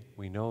today,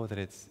 we know that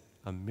it's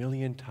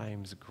 1,000,000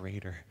 times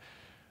greater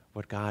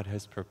what God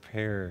has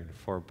prepared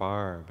for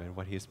Barb and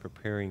what he is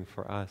preparing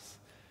for us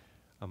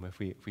if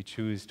we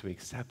choose to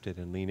accept it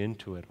and lean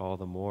into it all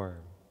the more.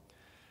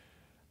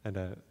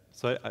 And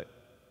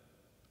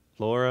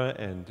Laura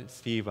and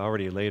Steve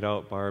already laid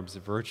out Barb's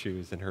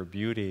virtues and her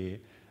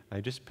beauty. I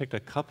just picked a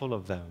couple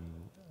of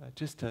them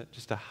just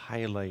to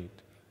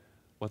highlight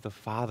what the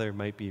Father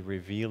might be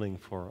revealing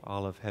for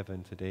all of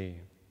heaven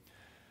today.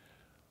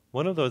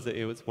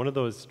 It was one of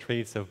those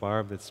traits of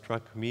Barb that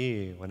struck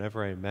me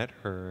whenever I met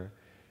her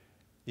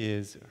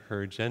is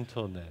her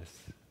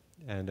gentleness.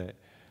 And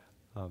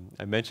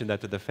I mentioned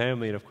that to the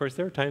family, and of course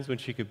there were times when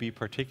she could be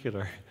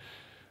particular,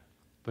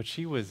 but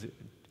she was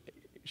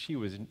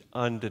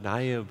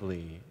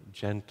undeniably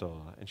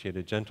gentle, and she had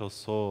a gentle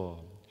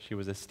soul. She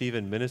was a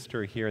Stephen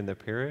minister here in the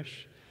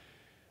parish.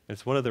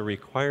 It's one of the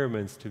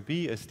requirements to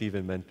be a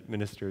Stephen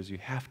minister is you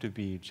have to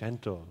be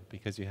gentle,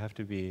 because you have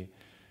to be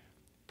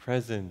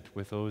present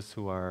with those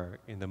who are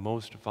in the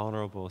most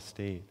vulnerable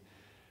state.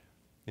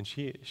 And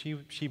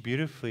she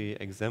beautifully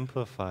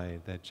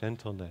exemplified that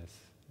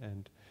gentleness.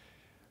 And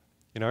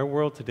in our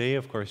world today,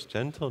 of course,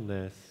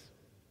 gentleness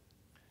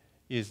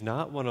is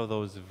not one of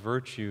those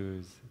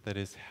virtues that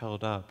is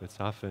held up. It's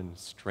often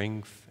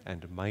strength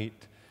and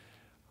might,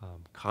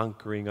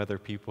 conquering other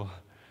people.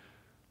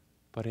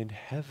 But in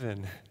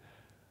heaven,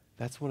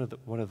 that's one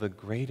of the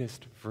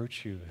greatest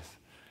virtues.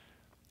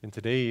 And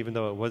today, even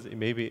though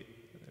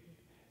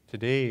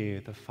today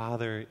the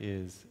Father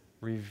is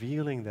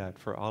revealing that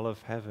for all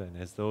of heaven,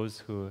 as those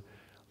who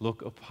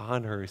look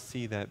upon her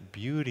see that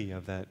beauty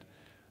of that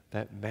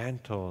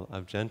mantle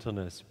of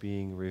gentleness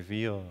being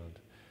revealed.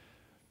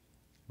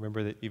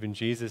 Remember that even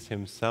Jesus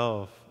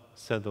himself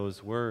said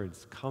those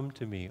words, "Come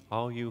to me,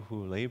 all you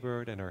who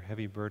labored and are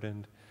heavy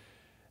burdened,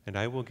 and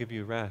I will give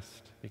you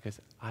rest,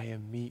 because I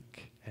am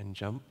meek and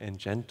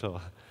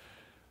gentle."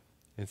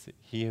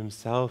 He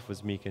himself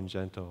was meek and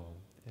gentle.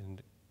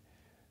 And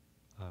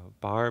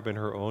Barb, in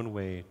her own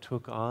way,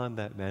 took on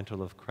that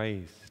mantle of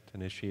Christ.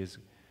 And as she is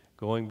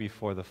going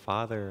before the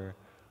Father,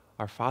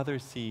 our Father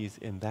sees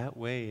in that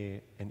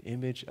way an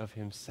image of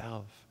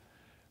himself.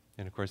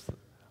 And of course,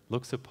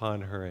 looks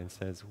upon her and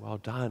says, "Well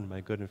done, my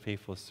good and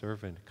faithful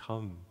servant.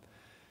 Come,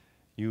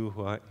 you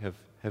who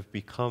have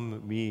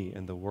become me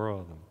in the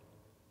world."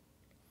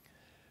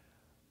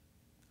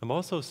 I'm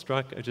also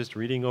struck just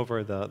reading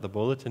over the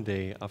bulletin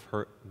today of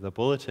her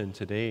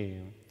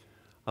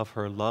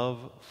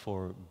love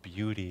for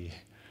beauty.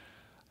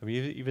 I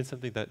mean, even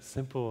something that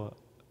simple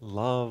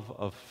love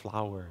of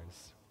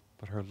flowers,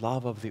 but her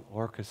love of the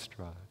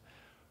orchestra,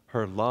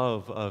 her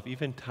love of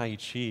even Tai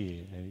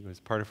Chi, and it was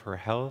part of her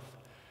health,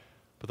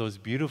 but those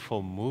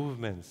beautiful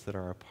movements that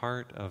are a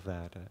part of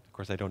that. Of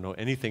course, I don't know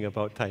anything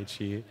about Tai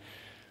Chi,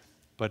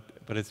 but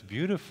it's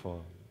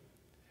beautiful.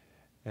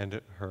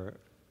 And her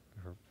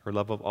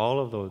love of all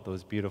of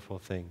those beautiful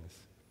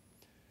things,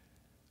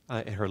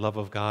 and her love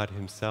of God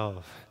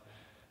himself.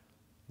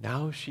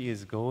 Now she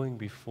is going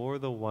before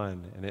the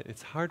one, and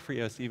it's hard for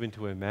us even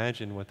to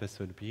imagine what this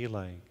would be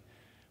like,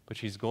 but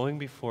she's going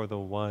before the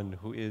one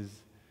who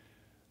is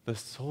the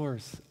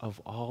source of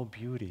all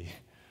beauty.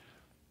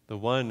 The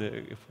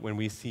one, when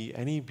we see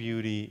any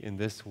beauty in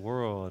this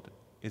world,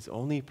 is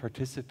only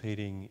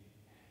participating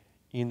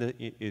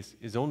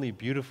is only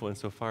beautiful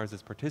insofar as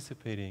it's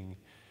participating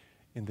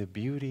in the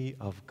beauty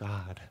of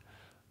God,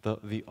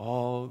 the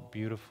all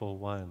beautiful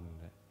one.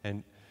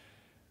 And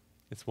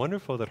it's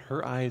wonderful that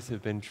her eyes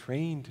have been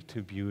trained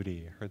to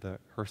beauty.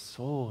 Her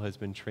soul has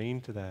been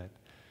trained to that,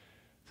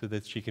 so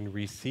that she can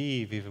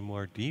receive even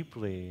more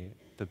deeply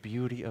the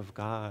beauty of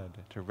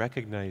God, to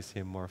recognize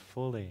him more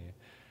fully.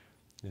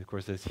 And of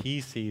course, as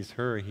he sees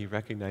her, he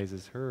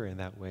recognizes her in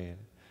that way.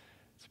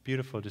 It's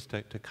beautiful just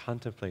to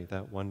contemplate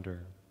that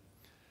wonder.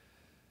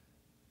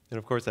 And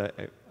of course,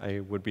 I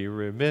would be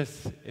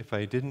remiss if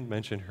I didn't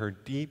mention her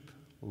deep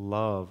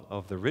love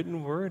of the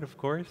written word, of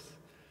course,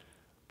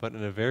 but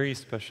in a very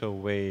special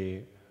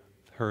way,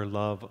 her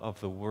love of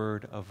the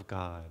Word of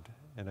God.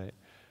 And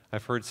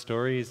I've heard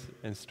stories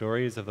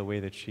of the way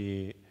that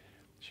she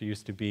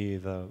used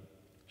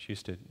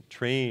to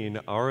train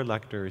our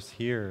lectors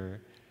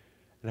here,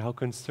 and how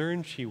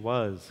concerned she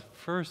was,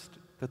 first,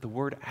 that the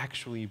Word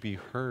actually be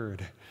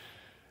heard.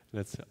 And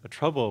it's a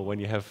trouble when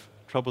you have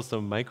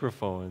troublesome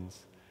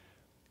microphones,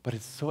 but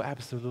it's so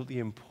absolutely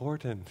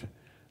important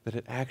that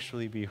it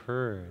actually be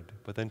heard,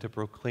 but then to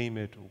proclaim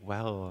it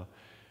well.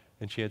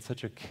 And she had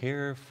such a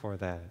care for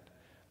that.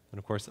 And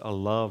of course, a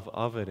love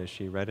of it as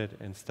she read it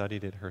and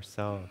studied it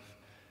herself.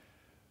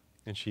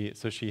 And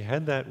so she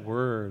had that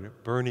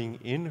word burning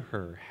in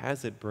her,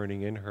 has it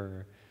burning in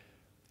her.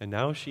 And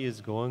now she is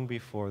going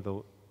before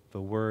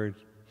the Word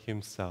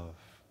himself,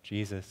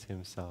 Jesus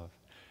himself.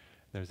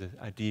 There's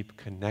a deep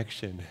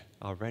connection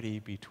already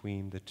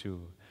between the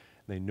two.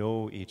 They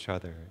know each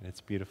other. And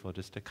it's beautiful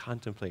just to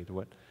contemplate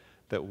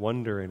that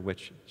wonder in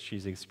which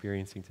she's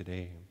experiencing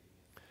today.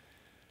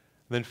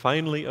 Then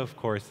finally, of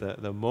course,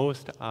 the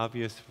most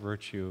obvious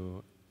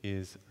virtue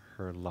is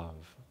her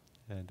love.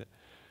 And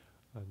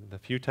the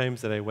few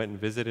times that I went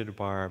and visited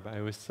Barb,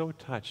 I was so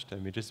touched,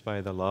 just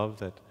by the love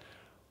that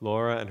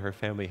Laura and her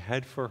family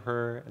had for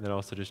her, and then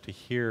also just to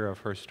hear of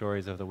her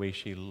stories of the way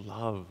she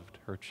loved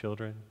her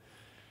children.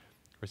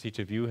 Of course, each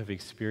of you have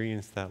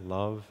experienced that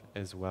love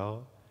as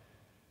well.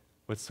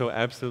 What's so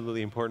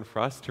absolutely important for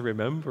us to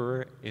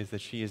remember is that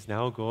she is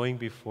now going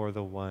before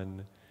the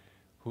one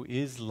who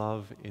is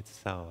love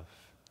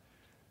itself.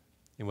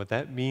 And what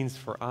that means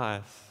for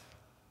us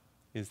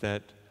is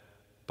that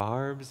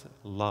Barb's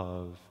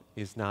love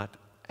is not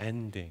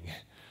ending.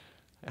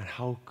 And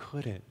how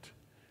could it?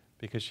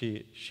 Because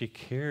she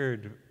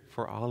cared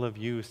for all of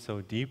you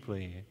so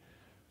deeply.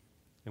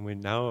 And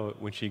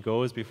when she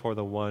goes before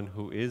the one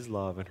who is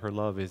love and her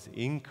love is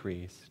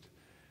increased,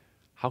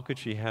 how could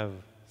she have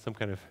some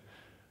kind of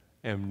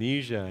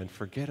amnesia and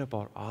forget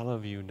about all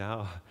of you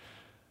now?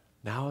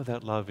 Now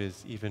that love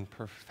is even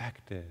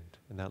perfected,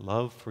 and that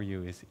love for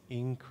you is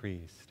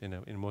increased in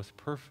a most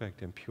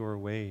perfect and pure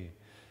way.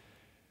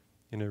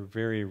 In a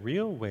very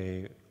real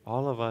way,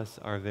 all of us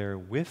are there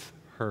with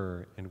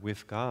her and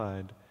with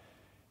God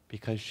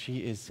because she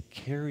is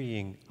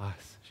carrying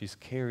us. She's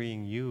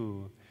carrying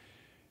you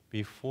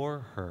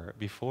before her,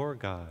 before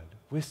God,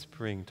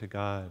 whispering to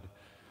God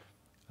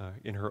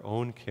in her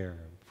own care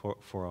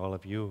for all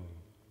of you.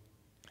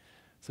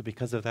 So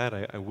because of that,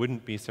 I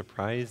wouldn't be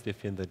surprised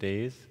if in the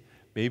days,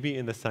 maybe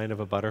in the sign of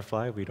a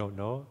butterfly, we don't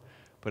know,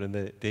 but in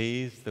the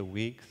days, the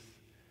weeks,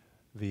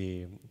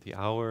 the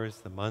hours,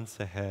 the months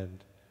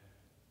ahead,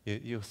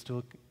 you'll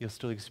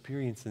still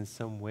experience in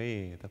some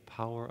way the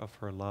power of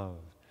her love,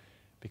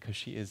 because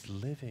she is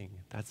living.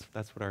 That's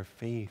what our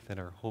faith and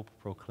our hope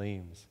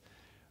proclaims,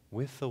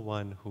 with the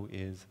one who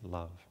is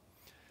love.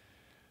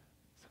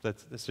 So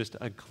that's just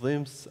a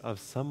glimpse of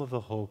some of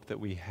the hope that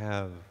we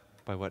have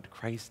by what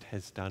Christ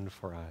has done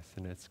for us.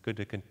 And it's good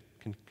to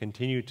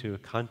continue to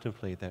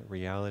contemplate that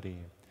reality,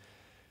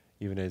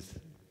 even as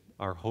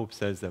our hope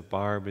says that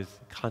Barb is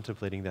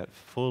contemplating that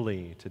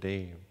fully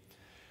today.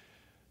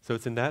 So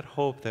it's in that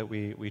hope that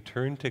we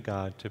turn to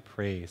God to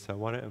pray. So I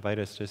want to invite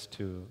us just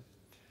to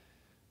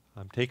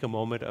take a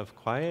moment of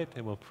quiet,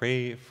 and we'll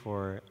pray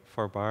for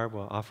Barb.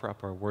 We'll offer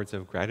up our words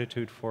of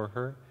gratitude for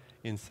her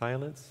in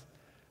silence,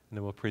 and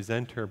then we'll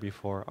present her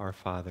before our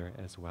Father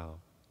as well.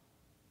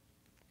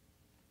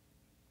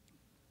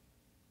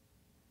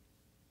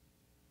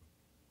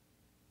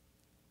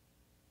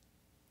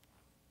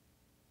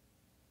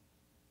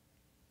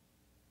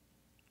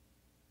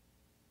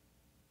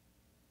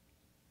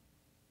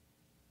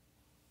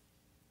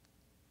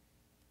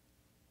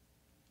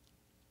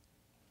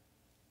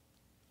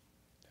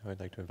 I'd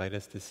like to invite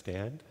us to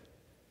stand,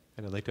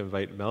 and I'd like to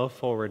invite Mel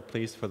forward,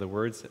 please, for the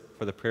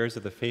prayers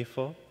of the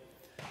faithful.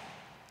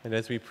 And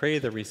as we pray,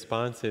 the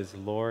response is,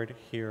 Lord,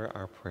 hear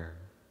our prayer.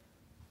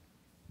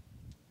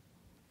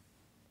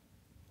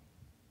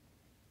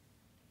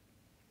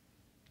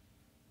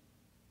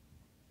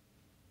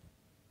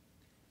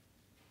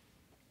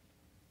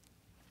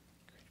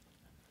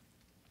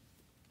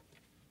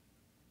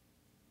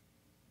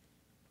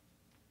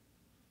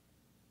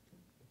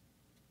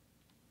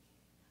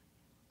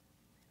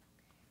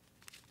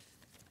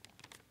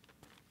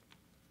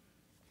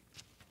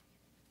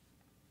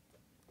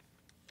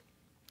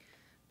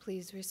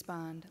 Please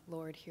respond,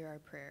 Lord, hear our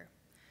prayer.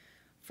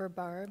 For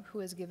Barb, who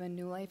has given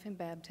new life in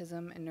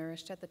baptism and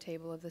nourished at the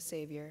table of the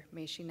Savior,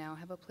 may she now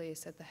have a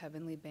place at the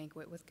heavenly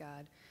banquet with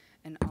God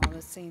and all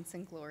the saints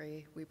in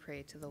glory, we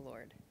pray to the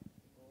Lord.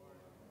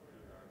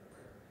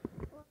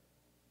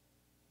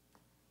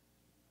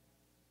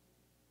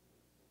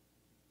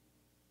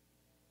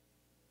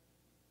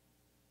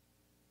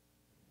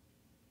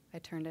 I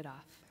turned it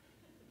off.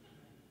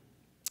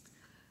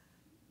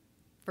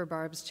 For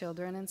Barb's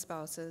children and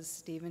spouses,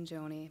 Steve and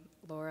Joni,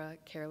 Laura,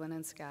 Carolyn,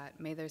 and Scott,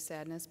 may their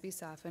sadness be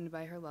softened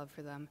by her love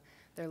for them,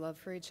 their love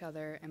for each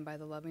other, and by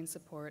the loving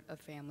support of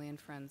family and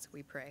friends,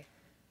 we pray.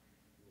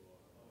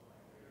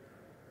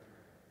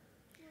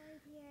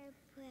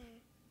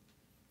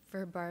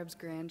 For Barb's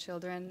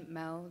grandchildren,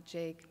 Mel,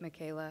 Jake,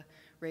 Michaela,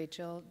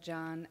 Rachel,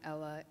 John,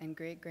 Ella, and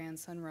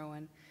great-grandson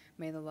Rowan,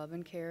 may the love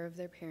and care of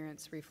their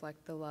parents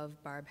reflect the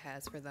love Barb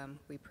has for them,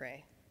 we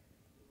pray.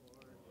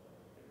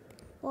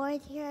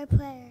 Lord, hear our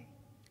prayer.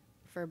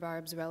 For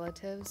Barb's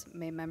relatives,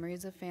 may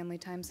memories of family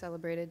time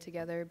celebrated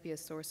together be a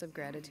source of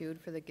gratitude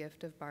for the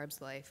gift of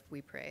Barb's life,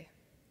 we pray.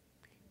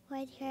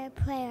 Lord, hear our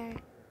prayer.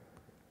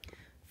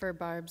 For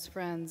Barb's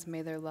friends,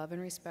 may their love and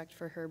respect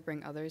for her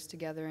bring others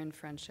together in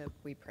friendship,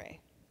 we pray.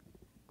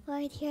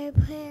 Lord, hear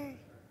our prayer.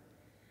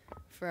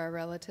 For our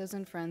relatives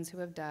and friends who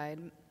have died,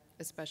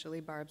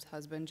 especially Barb's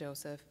husband,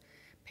 Joseph,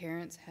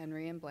 parents,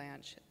 Henry and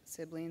Blanche,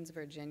 siblings,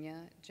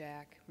 Virginia,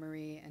 Jack,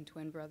 Marie, and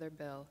twin brother,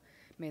 Bill,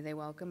 may they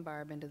welcome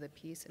Barb into the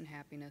peace and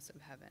happiness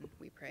of heaven,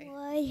 we pray.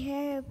 Lord,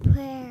 hear our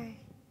prayer.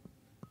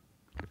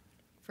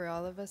 For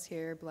all of us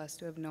here, blessed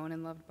to have known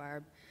and loved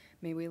Barb,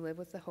 may we live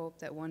with the hope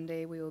that one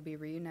day we will be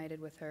reunited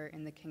with her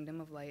in the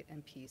kingdom of light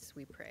and peace,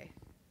 we pray.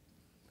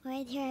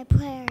 Lord, hear our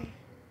prayer.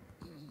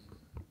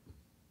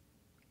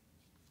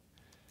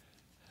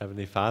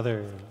 Heavenly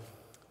Father,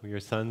 we, your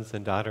sons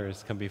and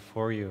daughters, come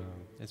before you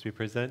as we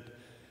present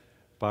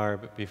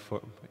Barb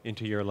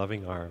into your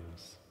loving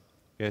arms.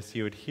 Yes,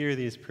 you would hear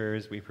these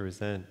prayers we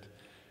present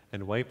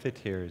and wipe the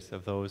tears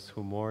of those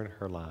who mourn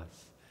her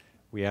loss.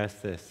 We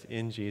ask this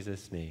in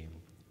Jesus' name.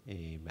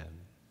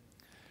 Amen.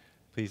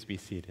 Please be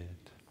seated.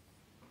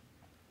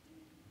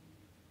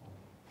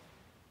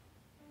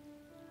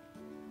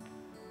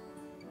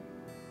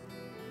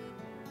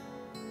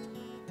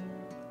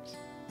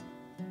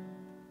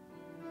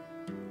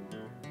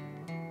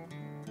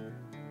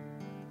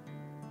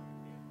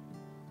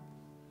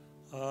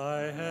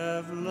 I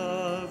have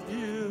loved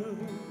you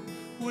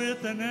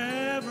with an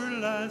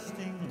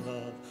everlasting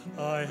love.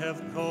 I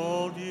have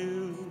called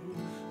you,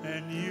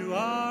 and you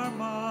are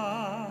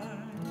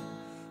mine.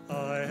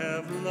 I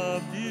have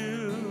loved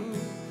you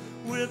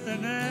with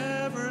an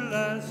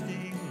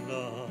everlasting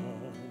love.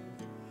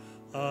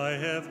 I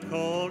have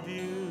called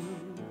you,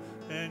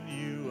 and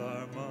you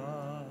are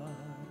mine.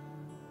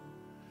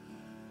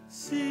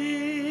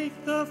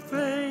 Seek the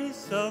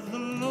face of the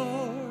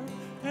Lord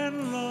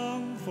and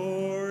long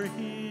for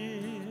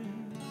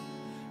him.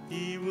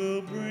 He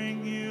will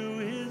bring you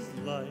his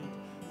light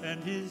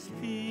and his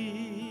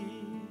peace.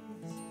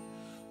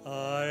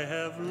 I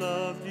have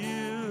loved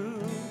you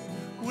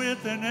with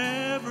with an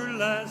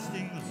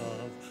everlasting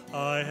love.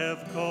 I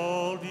have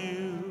called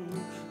you,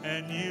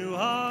 and you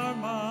are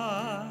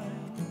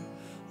mine.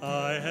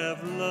 I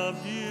have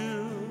loved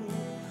you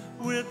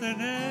with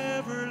an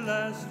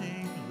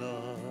everlasting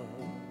love.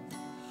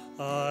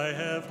 I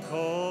have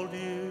called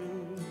you,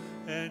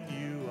 and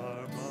you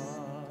are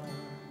mine.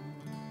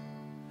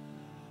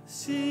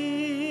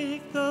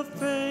 Seek the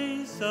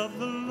face of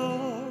the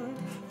Lord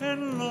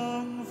and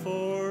long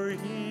for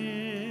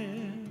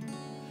him.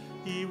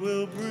 He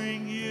will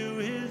bring you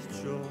his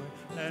joy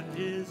and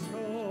his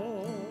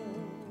hope.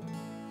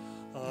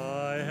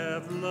 I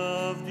have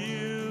loved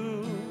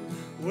you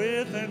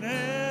with an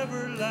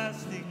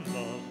everlasting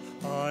love.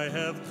 I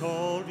have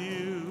called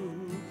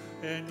you,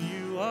 and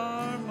you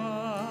are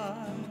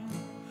mine.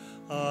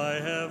 I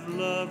have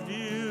loved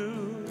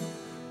you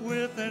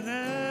with an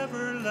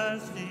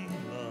everlasting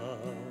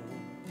love.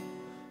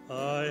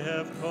 I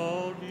have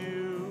called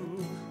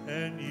you,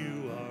 and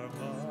you are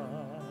mine.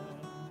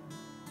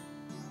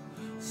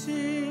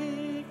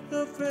 Seek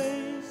the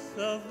face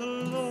of the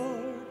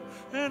Lord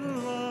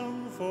and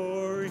long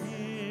for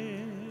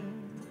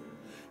him.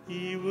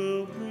 He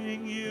will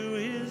bring you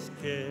his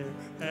care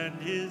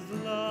and his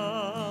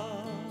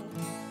love.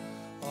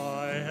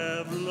 I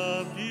have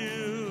loved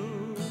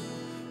you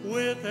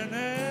with an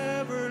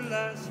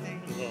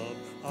everlasting love.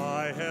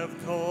 I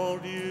have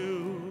called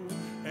you,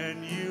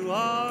 and you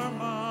are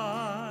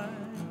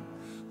mine.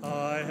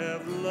 I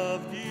have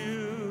loved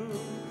you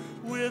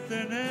with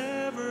an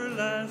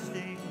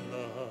everlasting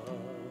love.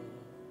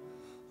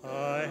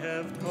 I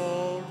have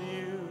called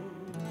you,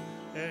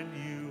 and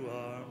you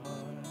are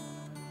mine.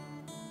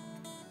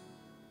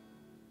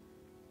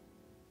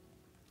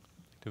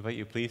 To invite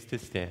you please to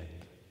stand.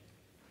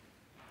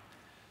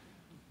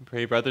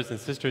 Pray, brothers and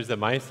sisters, that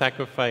my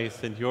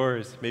sacrifice and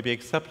yours may be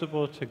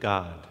acceptable to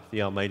God,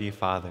 the Almighty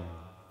Father.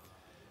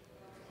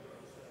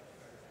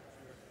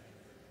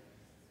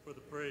 For the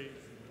praise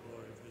and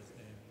glory of his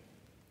name,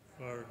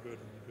 for our good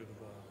and the good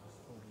of all his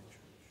holy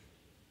church.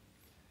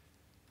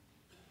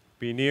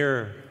 Be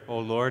near, O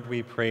Lord,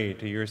 we pray,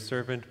 to your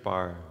servant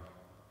Barb,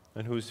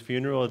 on whose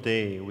funeral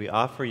day we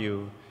offer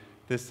you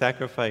this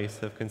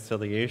sacrifice of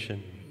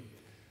conciliation,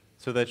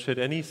 so that should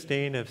any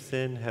stain of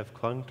sin have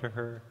clung to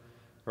her,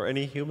 or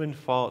any human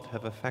fault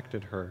have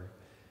affected her,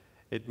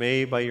 it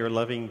may, by your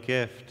loving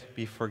gift,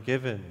 be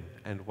forgiven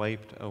and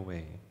wiped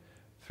away.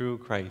 Through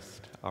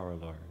Christ our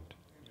Lord.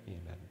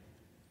 Amen.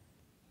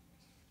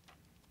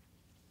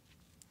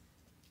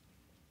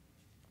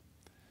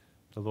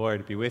 The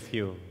Lord be with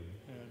you.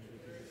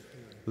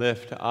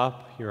 Lift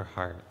up your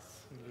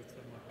hearts.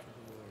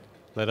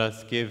 Let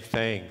us give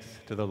thanks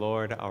to the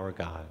Lord our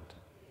God.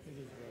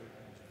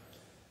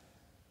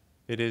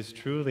 It is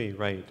truly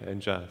right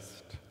and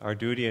just, our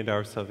duty and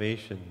our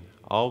salvation,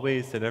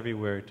 always and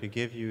everywhere to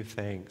give you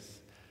thanks,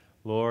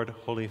 Lord,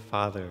 Holy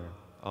Father,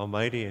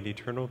 Almighty and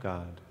eternal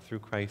God, through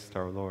Christ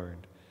our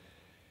Lord.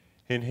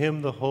 In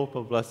him the hope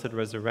of blessed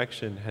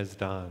resurrection has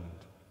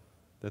dawned,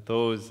 that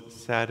those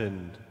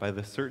saddened by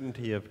the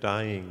certainty of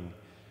dying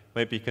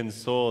might be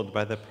consoled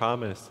by the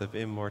promise of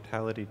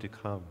immortality to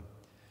come.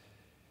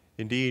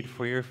 Indeed,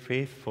 for your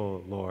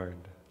faithful, Lord,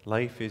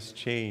 life is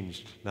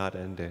changed, not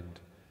ended.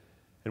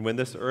 And when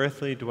this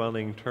earthly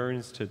dwelling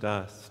turns to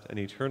dust, an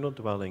eternal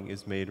dwelling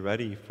is made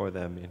ready for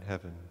them in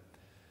heaven.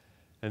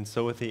 And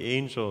so with the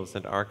angels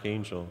and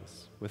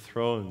archangels, with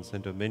thrones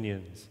and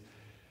dominions,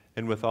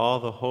 and with all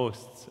the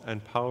hosts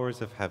and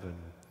powers of heaven,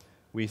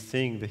 we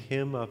sing the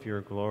hymn of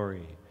your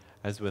glory,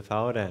 as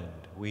without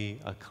end we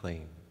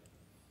acclaim.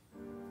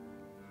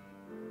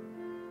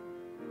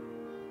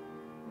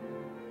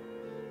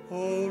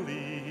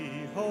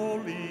 Holy,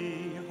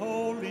 holy,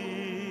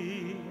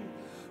 holy,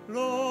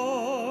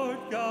 Lord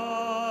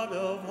God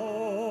of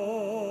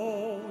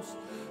hosts,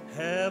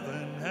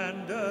 heaven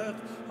and earth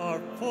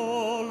are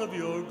full of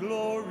your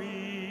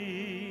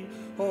glory.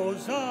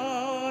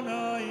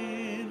 Hosanna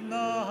in the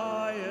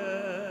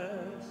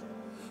highest.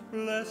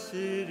 Blessed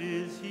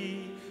is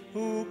he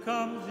who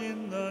comes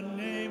in the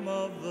name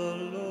of the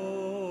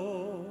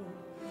Lord.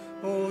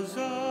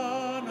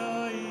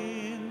 Hosanna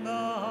in the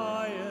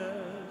highest.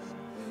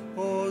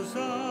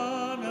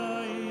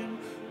 Hosanna in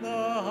the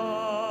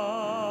highest.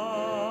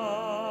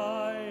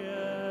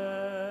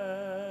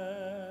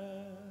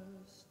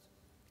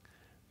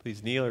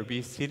 Please kneel or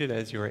be seated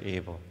as you are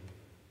able.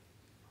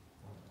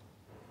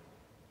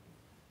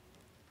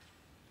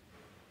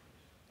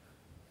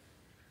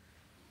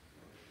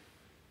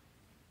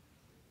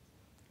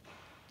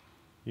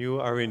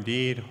 You are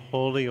indeed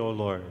holy, O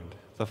Lord,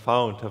 the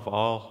fount of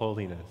all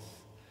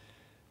holiness.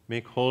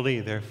 Make holy,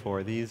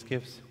 therefore, these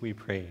gifts, we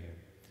pray,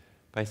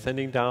 by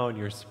sending down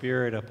your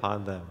Spirit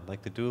upon them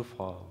like the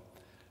dewfall,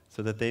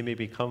 so that they may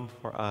become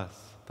for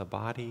us the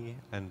body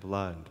and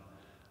blood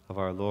of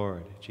our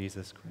Lord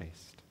Jesus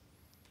Christ.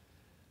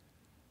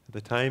 At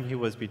the time he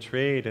was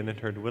betrayed and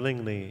entered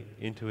willingly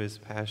into his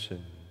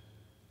passion,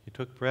 he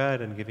took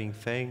bread and, giving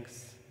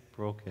thanks,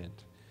 broke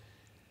it,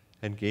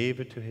 and gave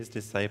it to his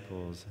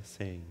disciples,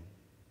 saying,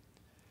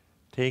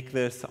 "Take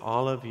this,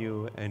 all of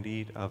you, and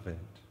eat of it,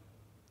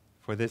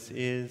 for for this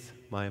is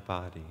my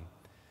body,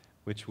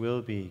 which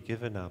will be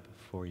given up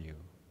for you.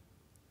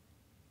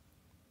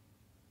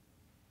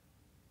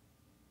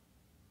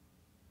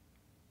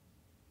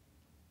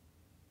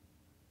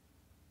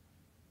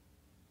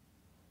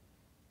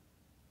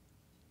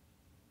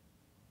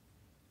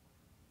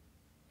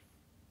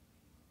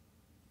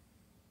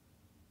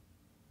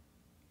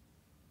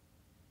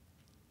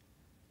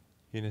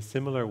 In a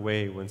similar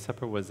way, when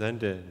supper was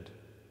ended,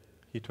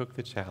 he took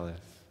the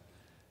chalice,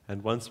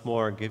 and once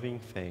more giving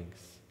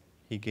thanks,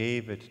 he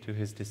gave it to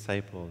his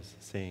disciples,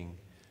 saying,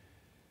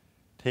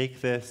 "Take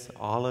this,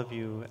 all of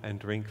you, and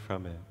drink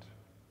from it,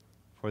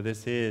 for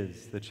this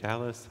is the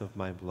chalice of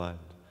my blood,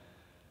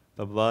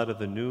 the blood of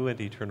the new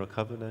and eternal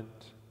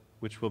covenant,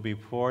 which will be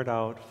poured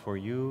out for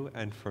you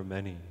and for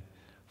many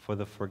for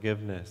the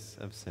forgiveness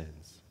of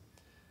sins.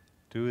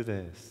 Do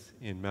this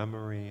in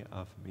memory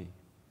of me."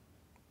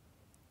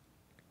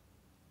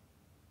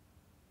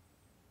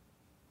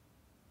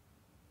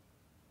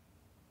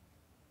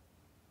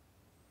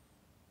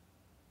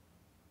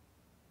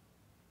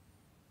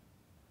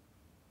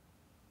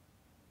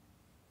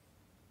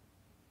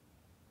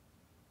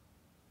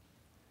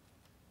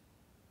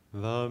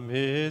 The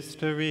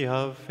mystery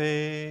of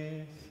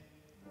faith.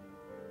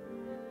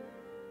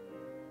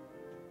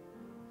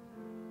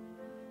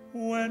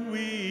 When we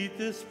eat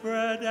this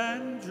bread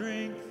and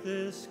drink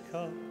this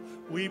cup,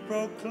 we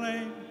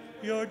proclaim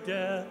your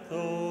death,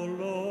 O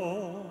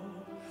Lord,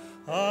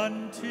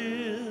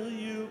 until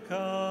you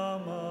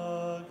come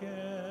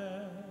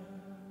again.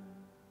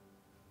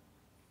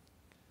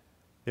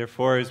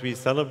 Therefore, as we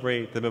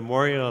celebrate the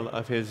memorial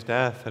of his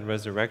death and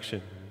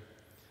resurrection,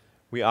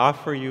 we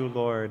offer you,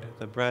 Lord,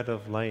 the bread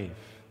of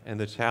life and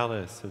the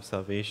chalice of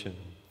salvation,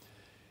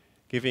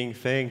 giving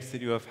thanks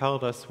that you have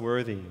held us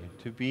worthy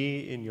to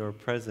be in your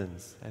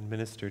presence and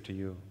minister to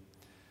you.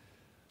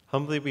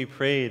 Humbly we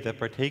pray that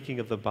partaking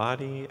of the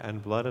body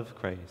and blood of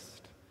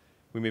Christ,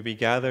 we may be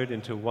gathered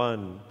into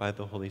one by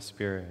the Holy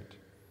Spirit.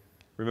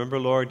 Remember,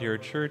 Lord, your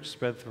church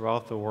spread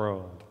throughout the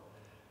world,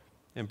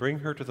 and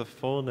bring her to the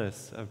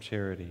fullness of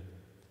charity,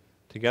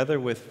 together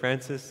with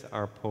Francis,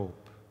 our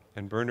Pope,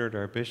 and Bernard,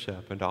 our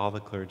bishop, and all the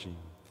clergy.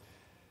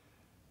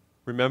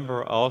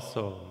 Remember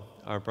also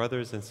our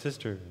brothers and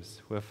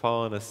sisters who have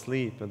fallen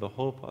asleep in the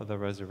hope of the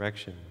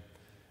resurrection,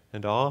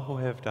 and all who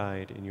have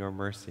died in your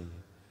mercy.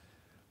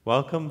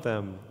 Welcome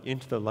them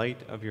into the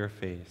light of your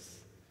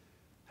face.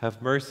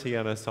 Have mercy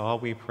on us all,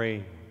 we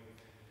pray,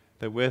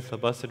 that with the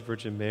Blessed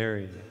Virgin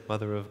Mary,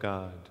 Mother of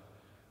God,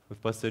 with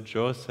Blessed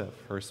Joseph,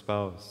 her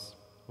spouse,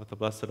 with the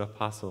blessed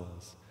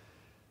apostles,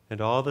 and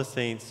all the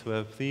saints who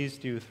have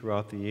pleased you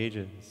throughout the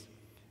ages,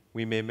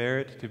 we may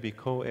merit to be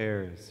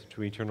co-heirs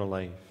to eternal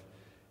life,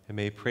 and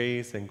may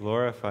praise and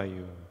glorify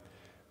you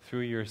through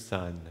your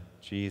Son,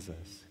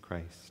 Jesus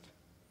Christ.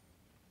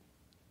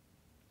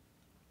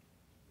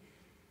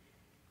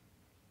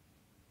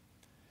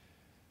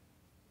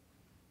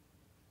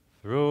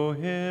 Through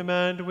him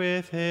and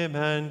with him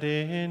and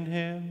in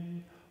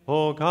him,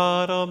 O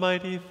God,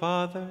 Almighty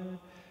Father,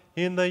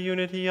 in the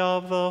unity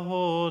of the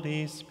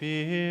Holy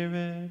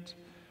Spirit,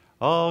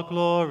 all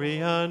glory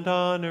and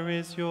honor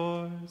is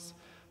yours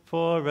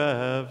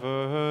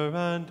forever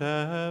and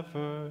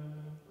ever.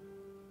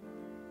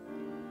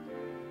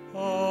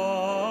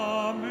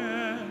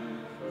 Amen.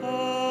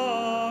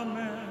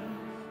 Amen.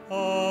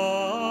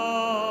 Amen.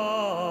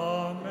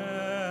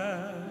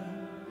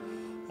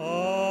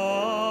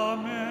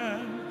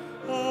 Amen.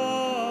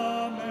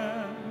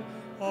 Amen.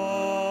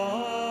 Amen.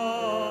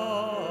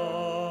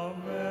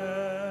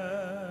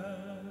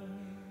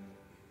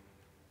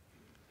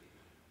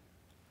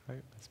 All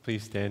right, let's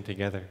please stand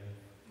together.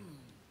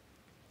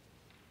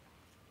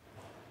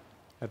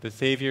 At the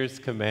Savior's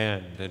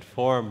command,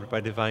 informed by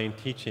divine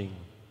teaching,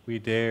 we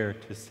dare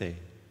to say,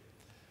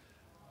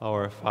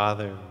 Our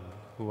Father,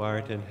 who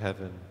art in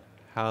heaven,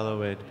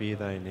 hallowed be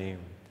thy name.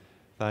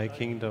 Thy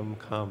kingdom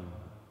come,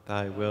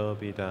 thy will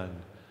be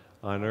done,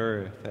 on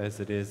earth as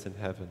it is in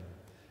heaven.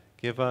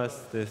 Give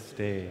us this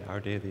day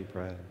our daily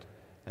bread,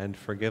 and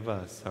forgive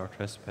us our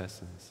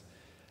trespasses,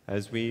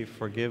 as we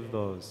forgive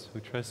those who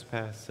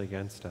trespass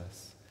against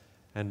us.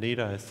 And lead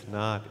us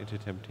not into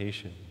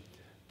temptation,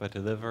 but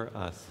deliver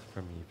us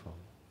from evil.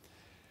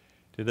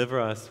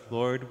 Deliver us,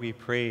 Lord, we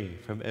pray,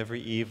 from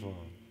every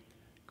evil.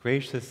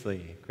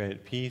 Graciously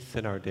grant peace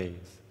in our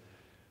days,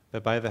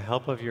 that by the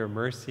help of your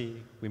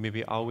mercy we may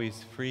be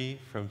always free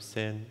from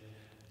sin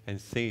and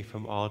safe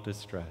from all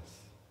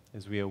distress,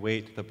 as we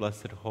await the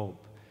blessed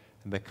hope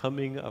and the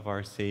coming of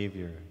our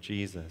Savior,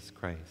 Jesus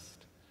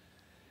Christ.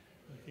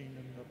 The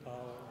kingdom, the power,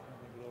 and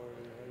the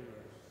glory are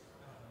yours.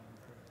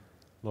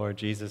 Lord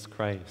Jesus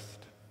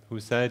Christ, who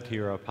said to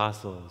your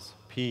apostles,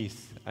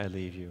 Peace I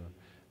leave you,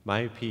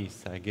 my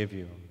peace I give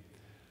you.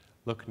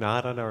 Look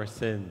not on our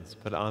sins,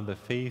 but on the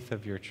faith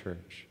of your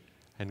church,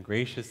 and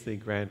graciously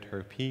grant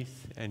her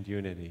peace and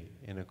unity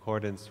in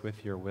accordance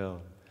with your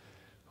will,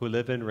 who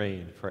live and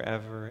reign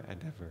forever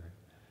and ever.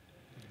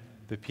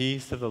 The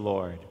peace of the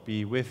Lord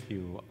be with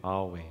you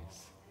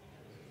always.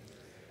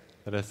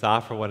 Let us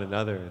offer one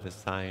another the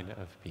sign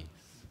of peace.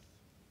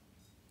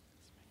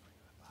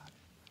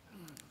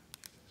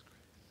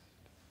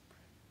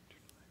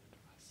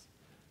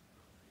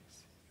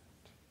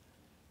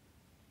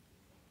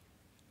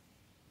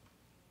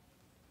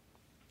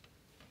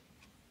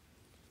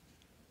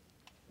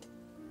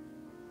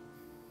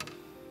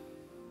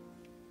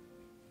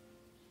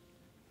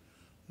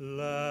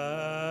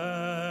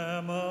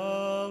 Lamb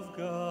of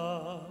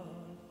God,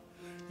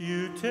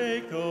 you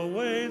take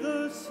away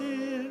the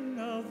sin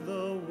of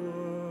the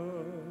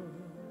world.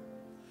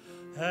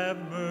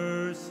 Have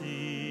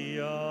mercy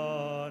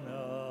on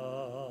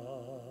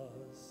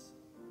us.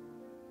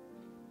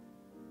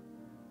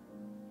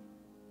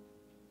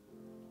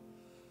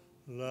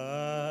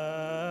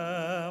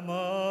 Lamb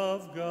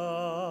of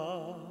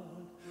God,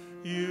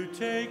 you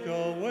take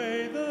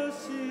away the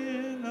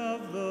sin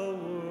of the world.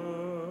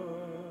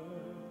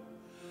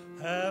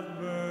 Have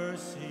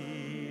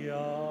mercy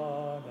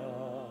on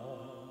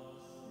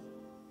us.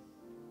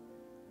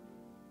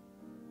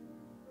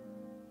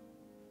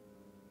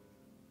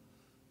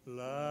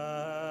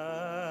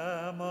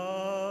 Lamb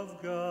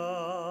of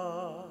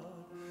God,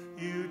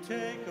 you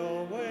take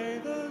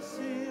away the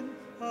sin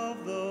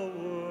of the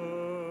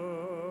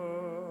world.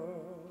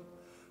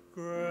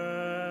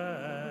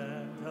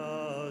 Grant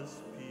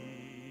us peace.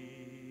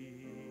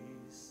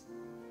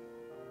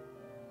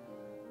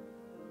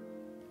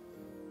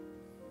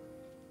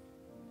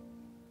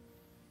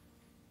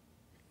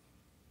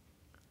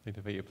 I'd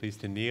invite you please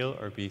to kneel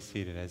or be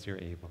seated as you're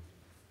able.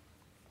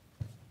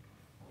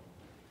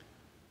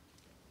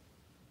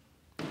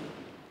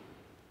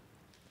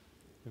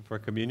 And for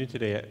communion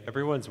today,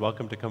 everyone's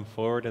welcome to come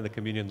forward in the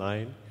communion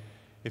line.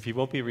 If you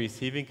won't be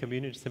receiving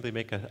communion, just simply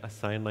make a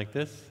sign like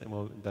this,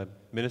 and the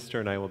minister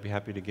and I will be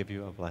happy to give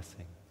you a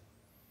blessing.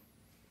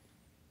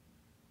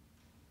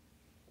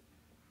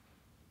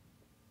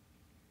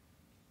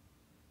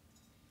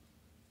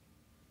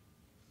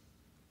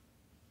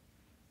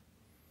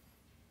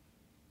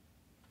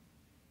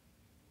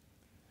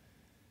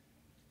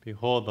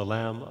 Behold the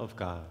Lamb of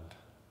God.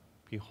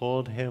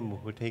 Behold him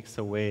who takes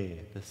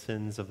away the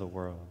sins of the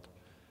world.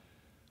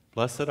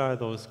 Blessed are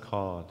those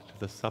called to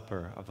the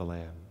supper of the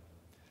Lamb.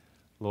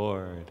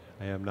 Lord,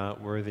 I am not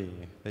worthy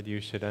that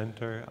you should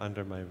enter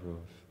under my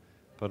roof,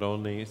 but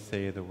only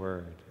say the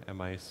word, and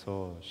my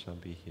soul shall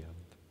be healed.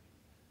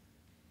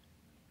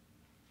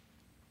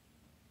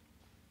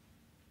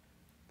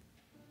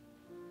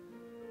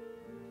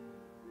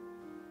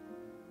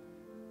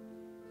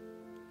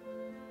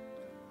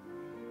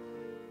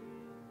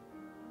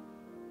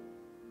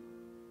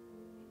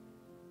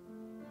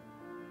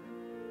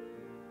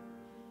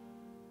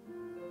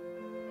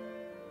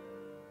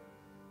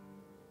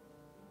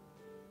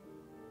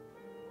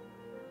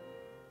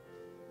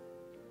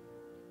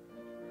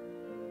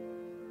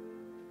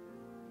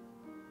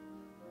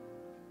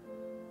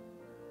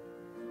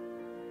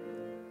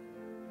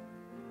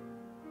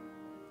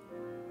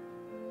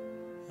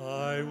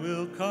 I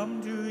will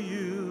come to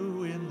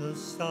you in the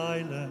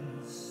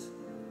silence.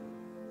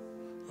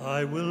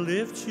 I will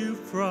lift you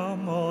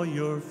from all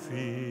your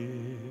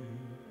fear.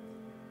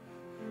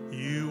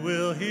 You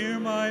will hear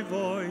my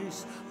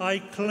voice. I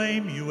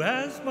claim you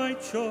as my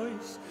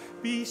choice.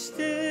 Be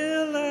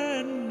still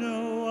and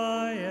know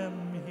I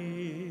am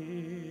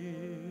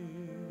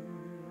here.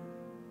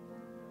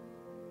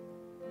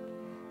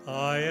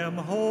 I am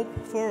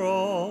hope for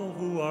all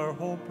who are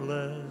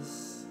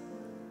hopeless.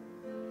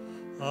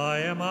 I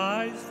am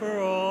eyes for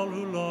all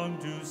who long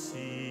to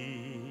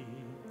see.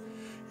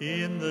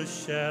 In the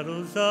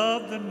shadows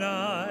of the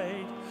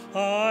night,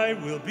 I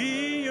will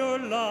be your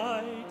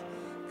light.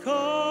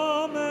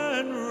 Come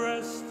and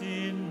rest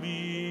in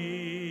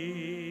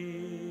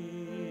me.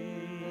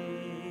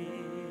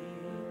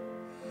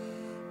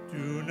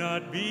 Do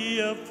not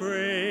be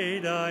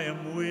afraid, I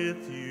am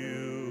with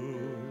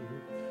you.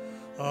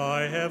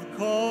 I have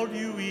called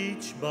you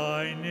each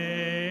by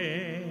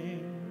name.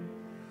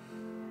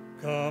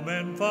 Come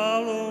and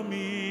follow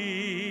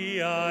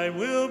me, I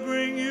will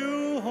bring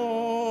you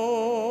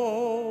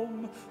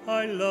home.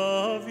 I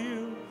love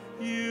you,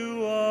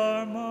 you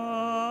are mine.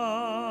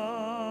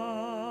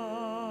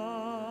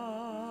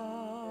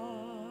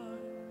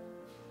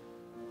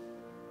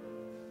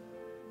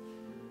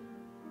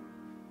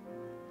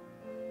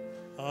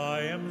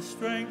 I am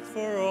strength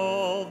for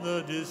all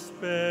the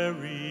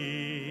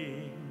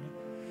despairing,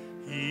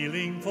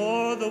 healing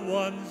for the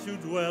ones who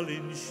dwell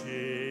in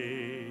shame.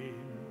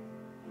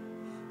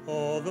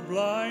 All the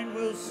blind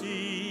will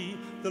see,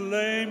 the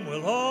lame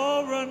will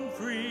all run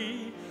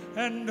free,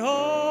 and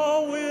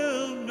all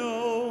will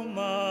know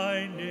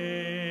my name.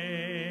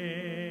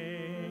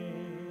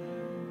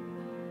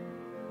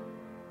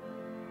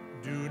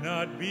 Do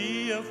not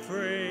be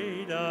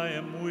afraid, I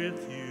am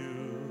with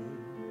you.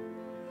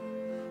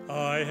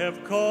 I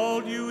have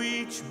called you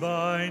each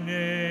by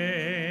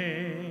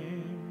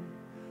name.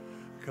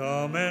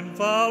 Come and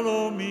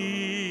follow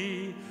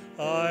me,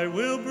 I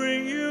will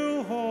bring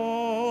you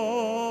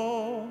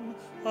home.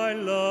 I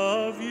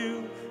love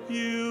you,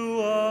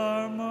 you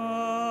are mine.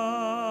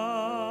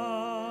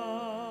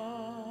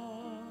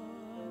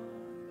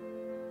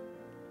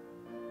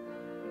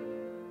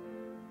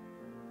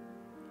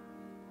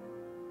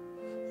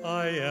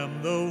 I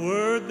am the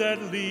word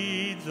that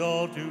leads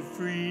all to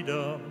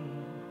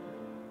freedom.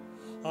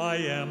 I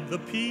am the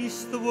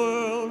peace the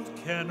world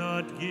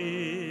cannot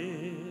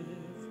give.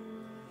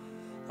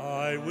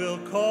 I will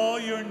call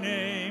your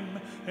name,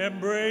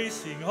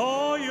 embracing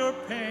all your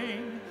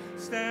pain.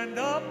 Stand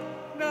up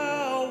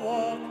now,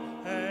 walk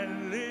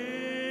and live.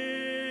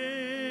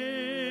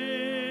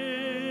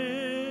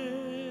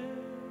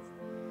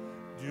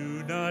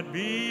 Do not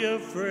be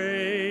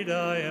afraid,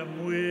 I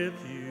am with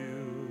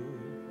you.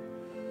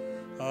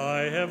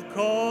 I have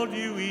called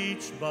you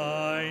each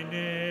by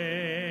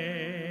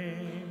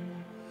name.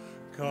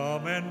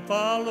 Come and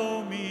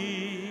follow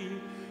me,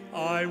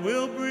 I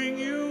will bring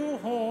you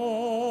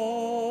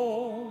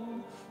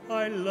home.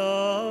 I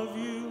love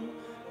you,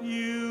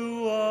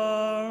 you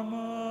are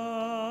mine.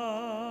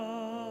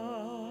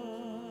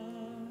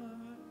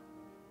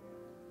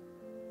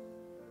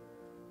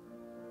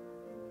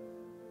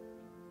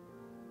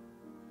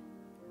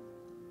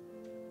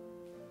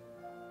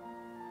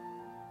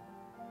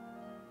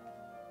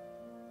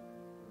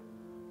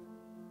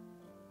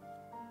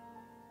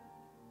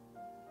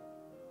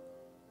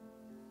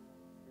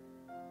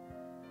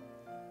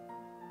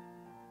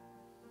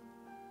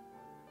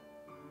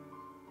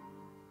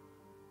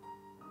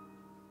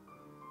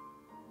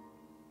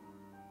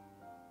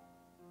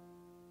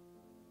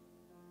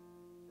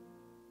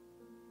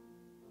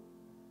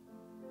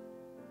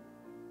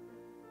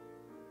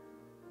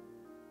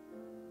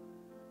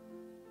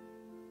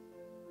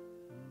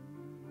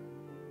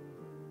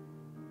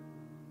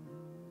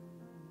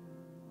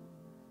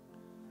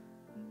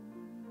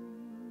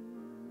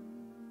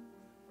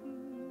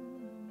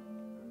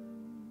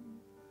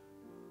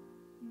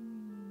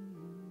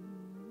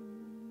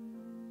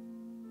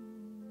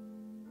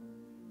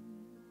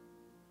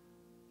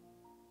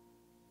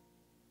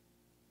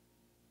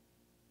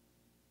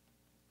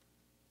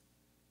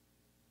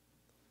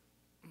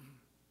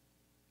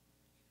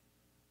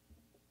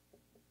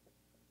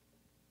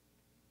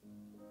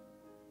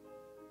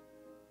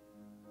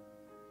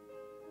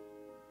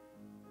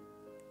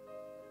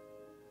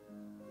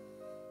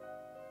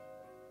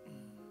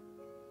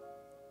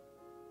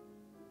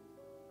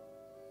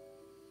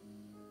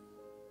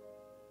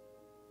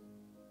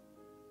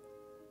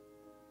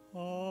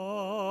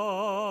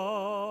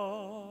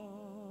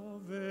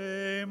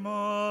 Ave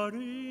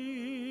Maria,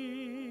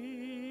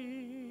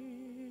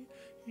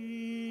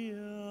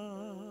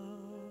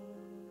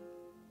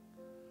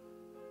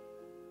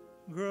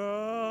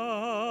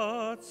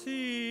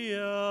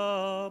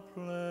 gratia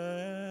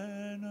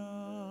plena,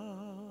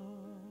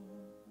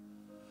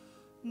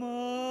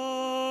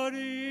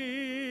 Maria,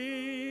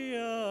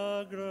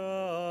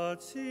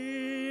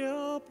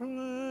 gratia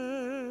plena,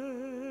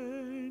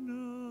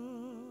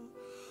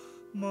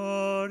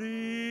 Maria,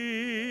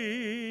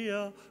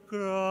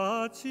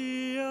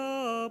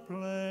 gratia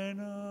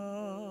plena.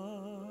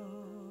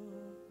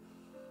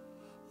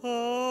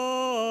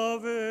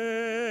 Ave,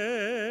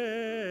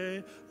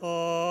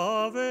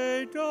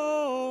 Ave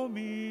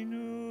Dominus,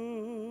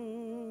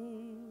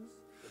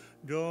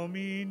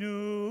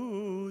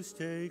 Dominus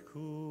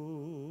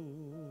tecum,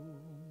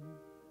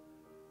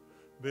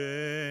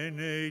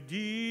 benedicta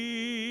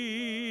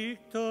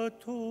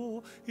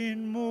tu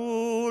in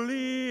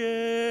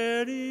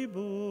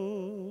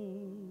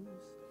mulieribus,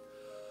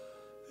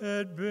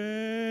 et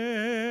benedictus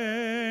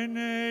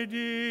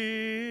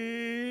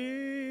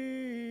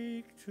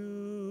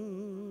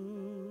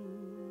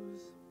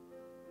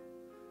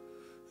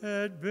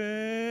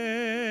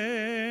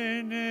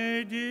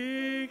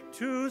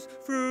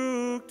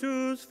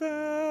fructus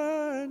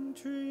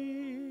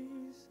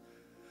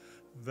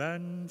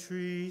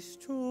ventris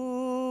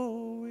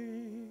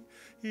tui,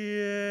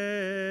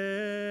 Iesus.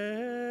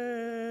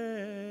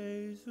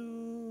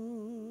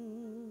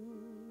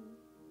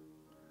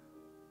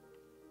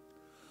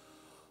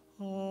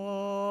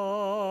 Ave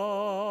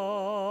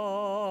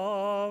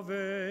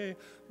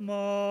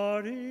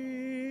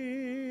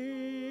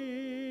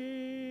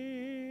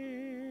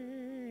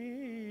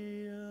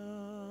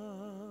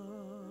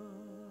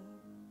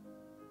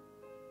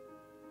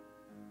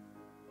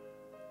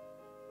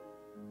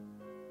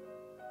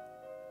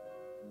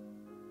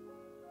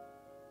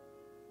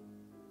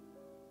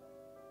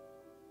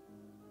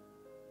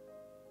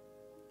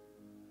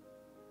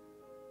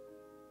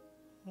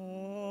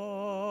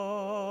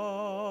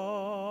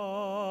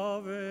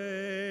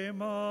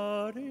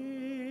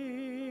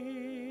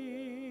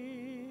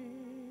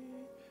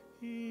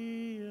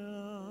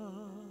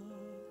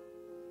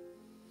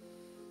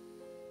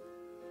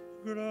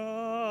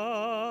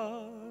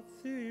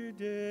Grazie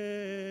Dei,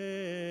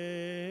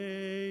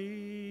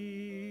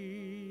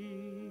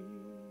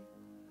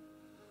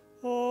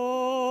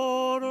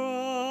 ora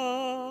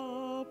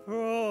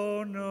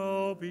pro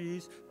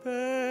nobis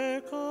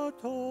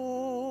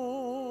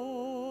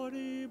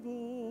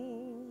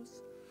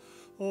peccatoribus,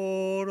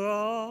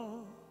 ora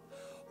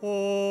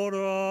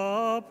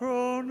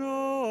pro nobis,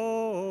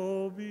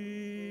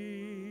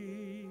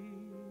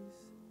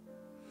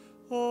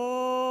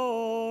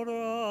 ora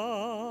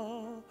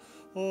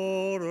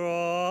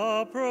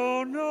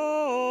pro nobis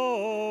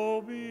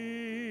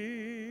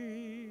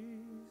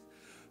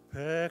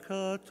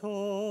peccatoribus,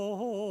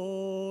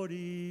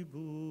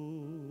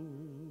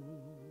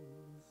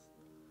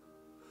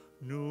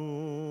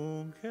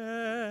 nunc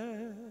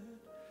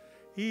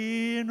et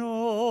in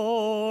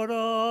hora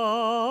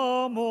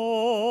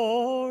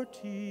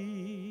mortis,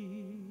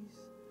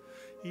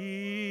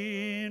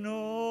 in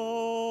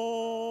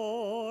hora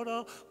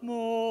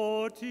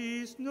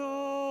mortis nostrae,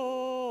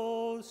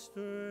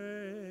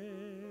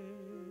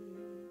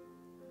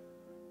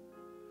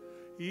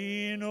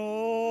 in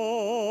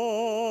hora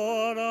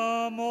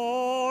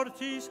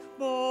mortis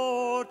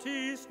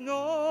nostrae,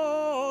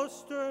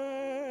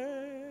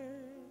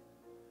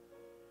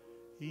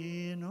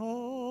 in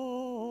hora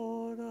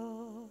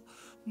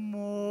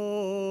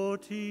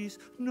mortis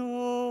nostrae.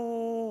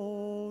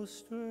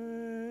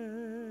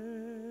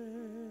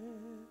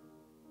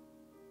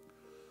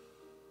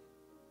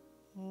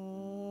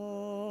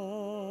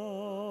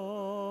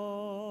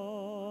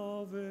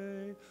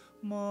 Ave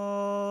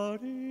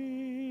Maria.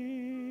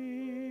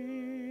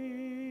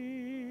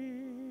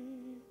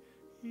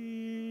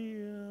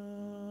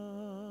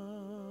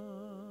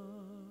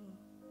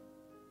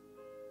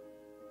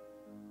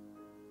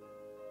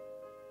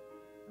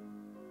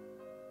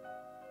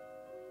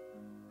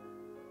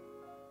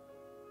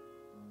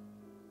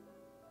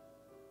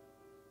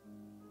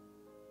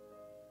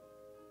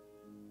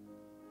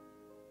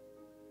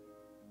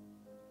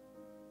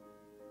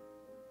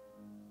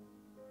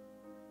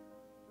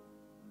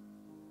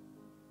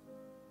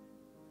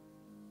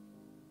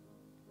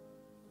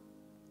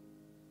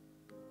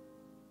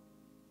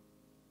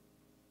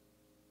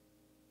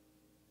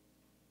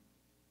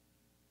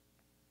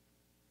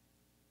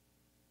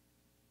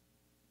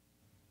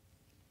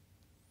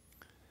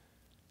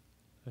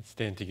 Let's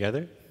stand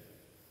together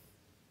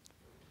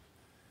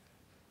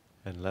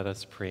and let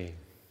us pray.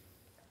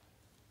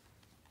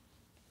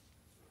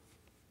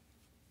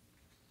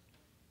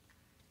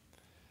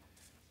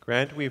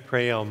 Grant, we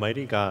pray,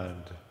 Almighty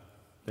God,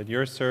 that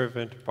your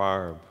servant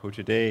Barb, who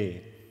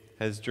today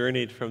has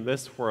journeyed from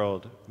this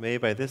world, may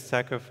by this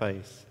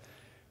sacrifice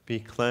be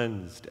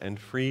cleansed and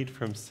freed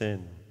from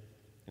sin,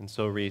 and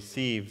so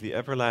receive the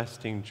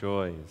everlasting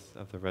joys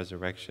of the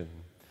resurrection.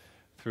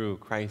 Through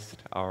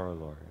Christ our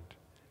Lord.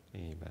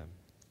 Amen.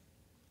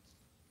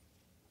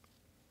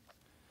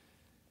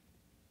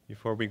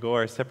 Before we go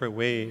our separate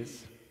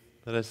ways,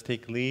 let us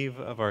take leave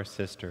of our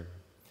sister.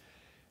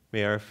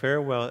 May our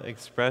farewell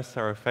express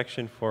our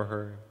affection for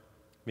her.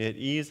 May it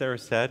ease our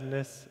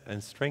sadness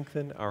and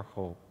strengthen our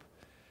hope.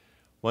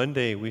 One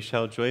day we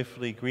shall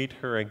joyfully greet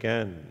her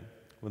again,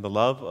 when the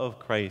love of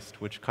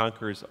Christ, which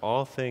conquers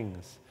all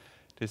things,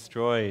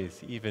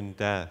 destroys even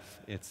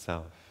death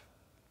itself.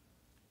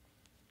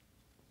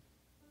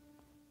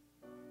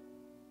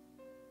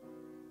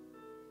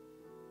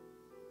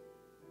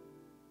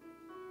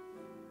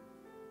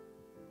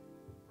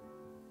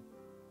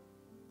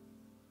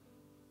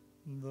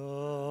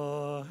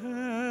 The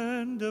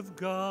hand of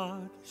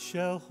God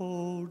shall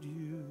hold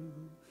you,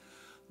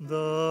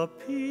 the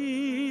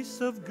peace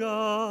of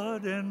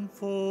God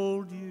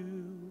enfold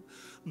you,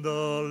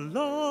 the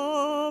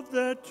love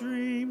that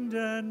dreamed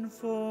and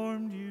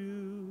formed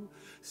you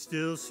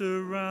still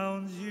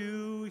surrounds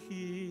you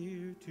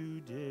here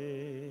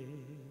today.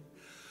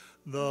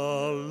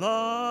 The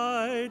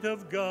light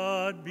of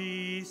God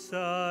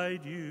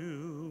beside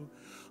you,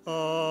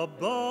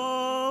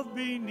 above,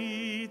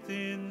 beneath,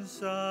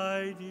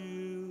 inside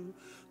you,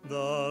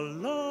 the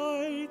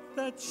light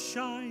that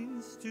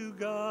shines to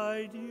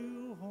guide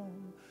you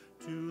home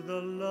to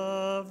the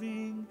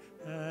loving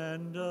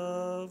hand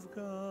of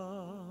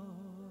God.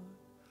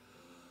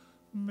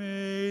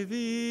 May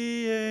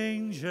the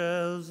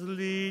angels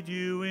lead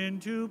you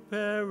into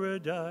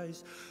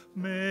paradise.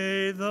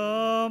 May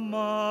the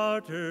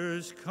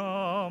martyrs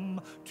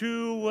come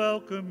to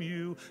welcome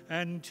you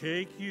and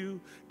take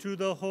you to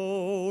the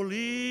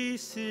holy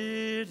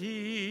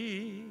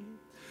city,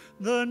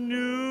 the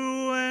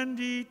new and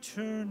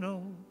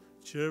eternal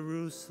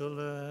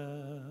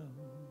Jerusalem.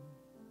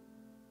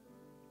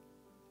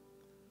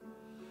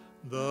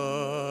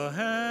 The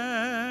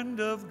hand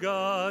of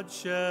God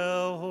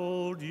shall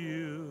hold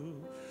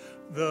you,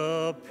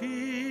 the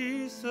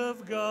peace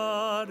of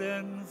God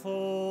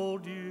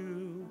enfold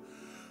you,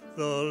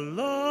 the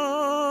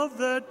love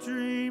that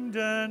dreamed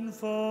and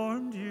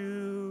formed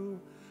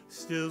you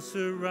still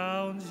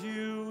surrounds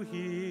you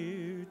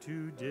here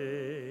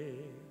today.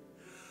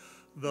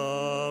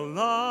 The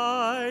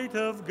light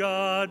of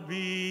God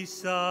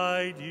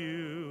beside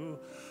you,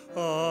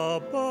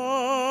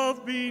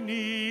 above,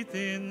 beneath,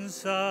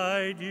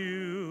 inside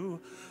you,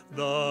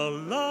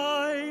 the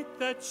light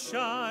that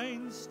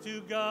shines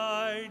to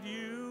guide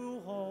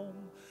you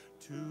home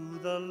to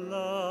the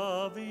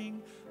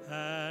loving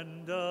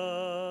hand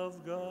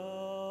of God.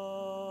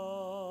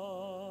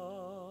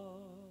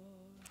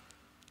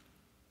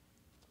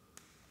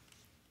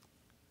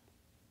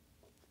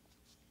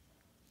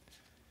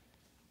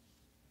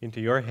 Into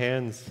your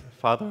hands,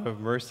 Father of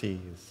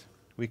mercies,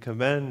 we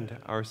commend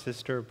our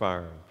sister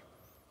Barb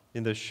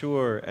in the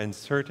sure and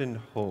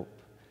certain hope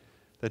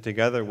that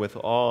together with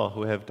all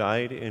who have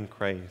died in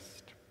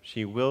Christ,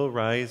 she will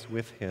rise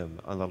with him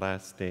on the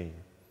last day.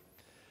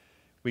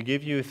 We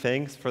give you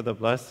thanks for the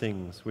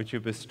blessings which you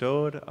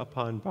bestowed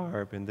upon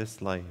Barb in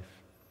this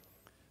life,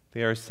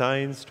 They are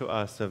signs to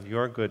us of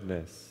your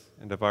goodness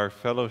and of our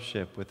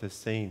fellowship with the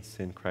saints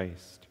in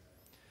Christ.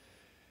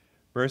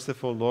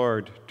 Merciful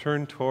Lord,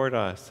 turn toward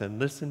us and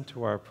listen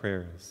to our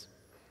prayers.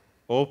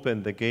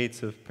 Open the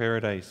gates of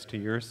paradise to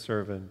your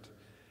servant,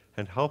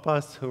 and help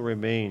us who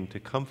remain to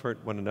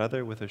comfort one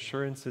another with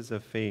assurances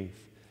of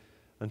faith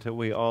until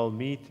we all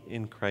meet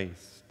in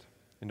Christ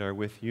and are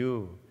with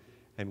you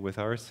and with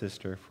our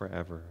sister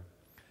forever.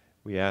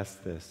 We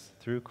ask this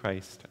through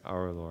Christ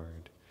our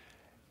Lord.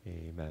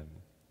 Amen.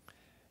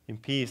 In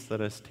peace,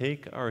 let us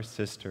take our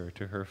sister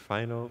to her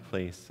final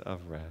place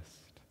of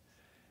rest.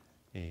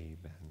 Amen.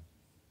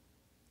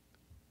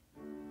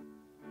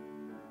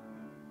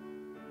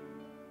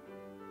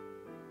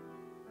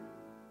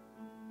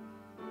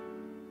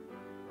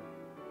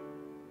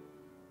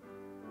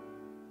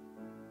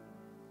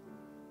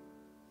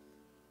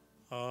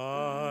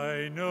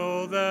 I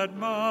know that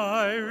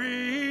my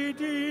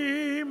Redeemer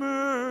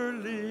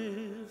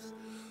lives.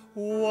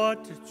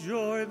 What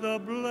joy the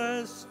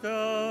blessed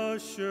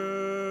assurance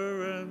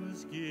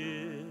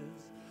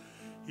gives.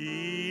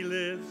 He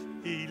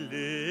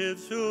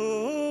lives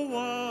who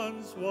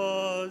once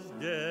was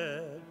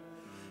dead.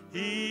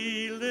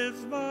 He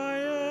lives my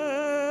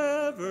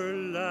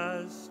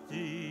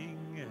everlasting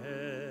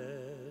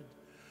head.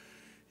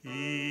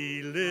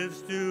 He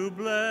lives to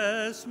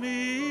bless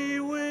me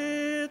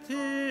with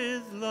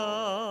his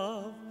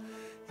love.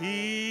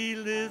 He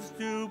lives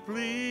to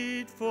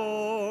plead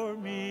for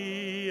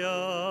me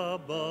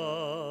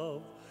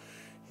above.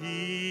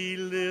 He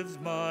lives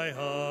my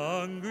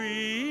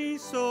hungry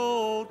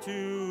soul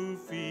to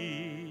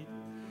feed.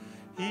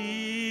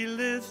 He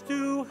lives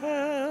to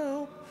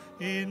help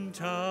in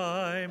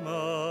time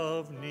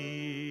of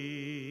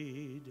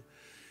need.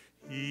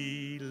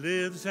 He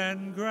lives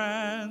and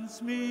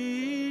grants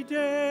me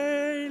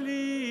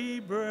daily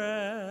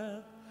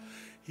breath.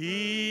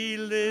 He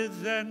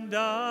lives and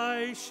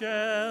I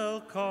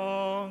shall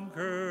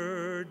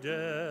conquer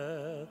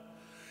death.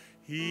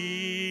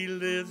 He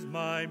lives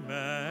my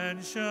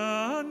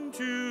mansion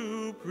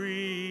to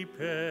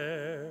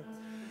prepare.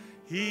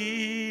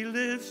 He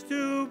lives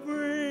to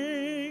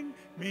bring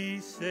me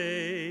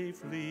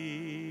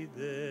safely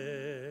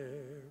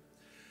there.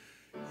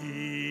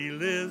 He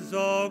lives,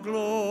 all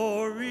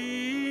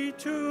glory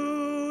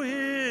to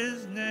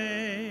his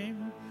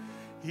name.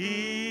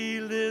 He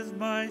lives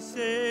my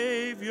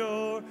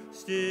Savior,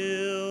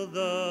 still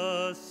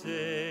the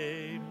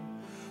same.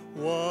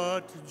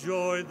 What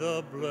joy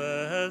the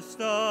blessed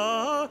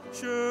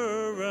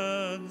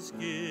assurance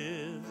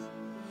gives.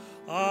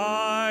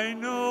 I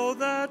know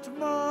that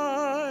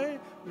my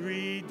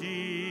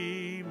Redeemer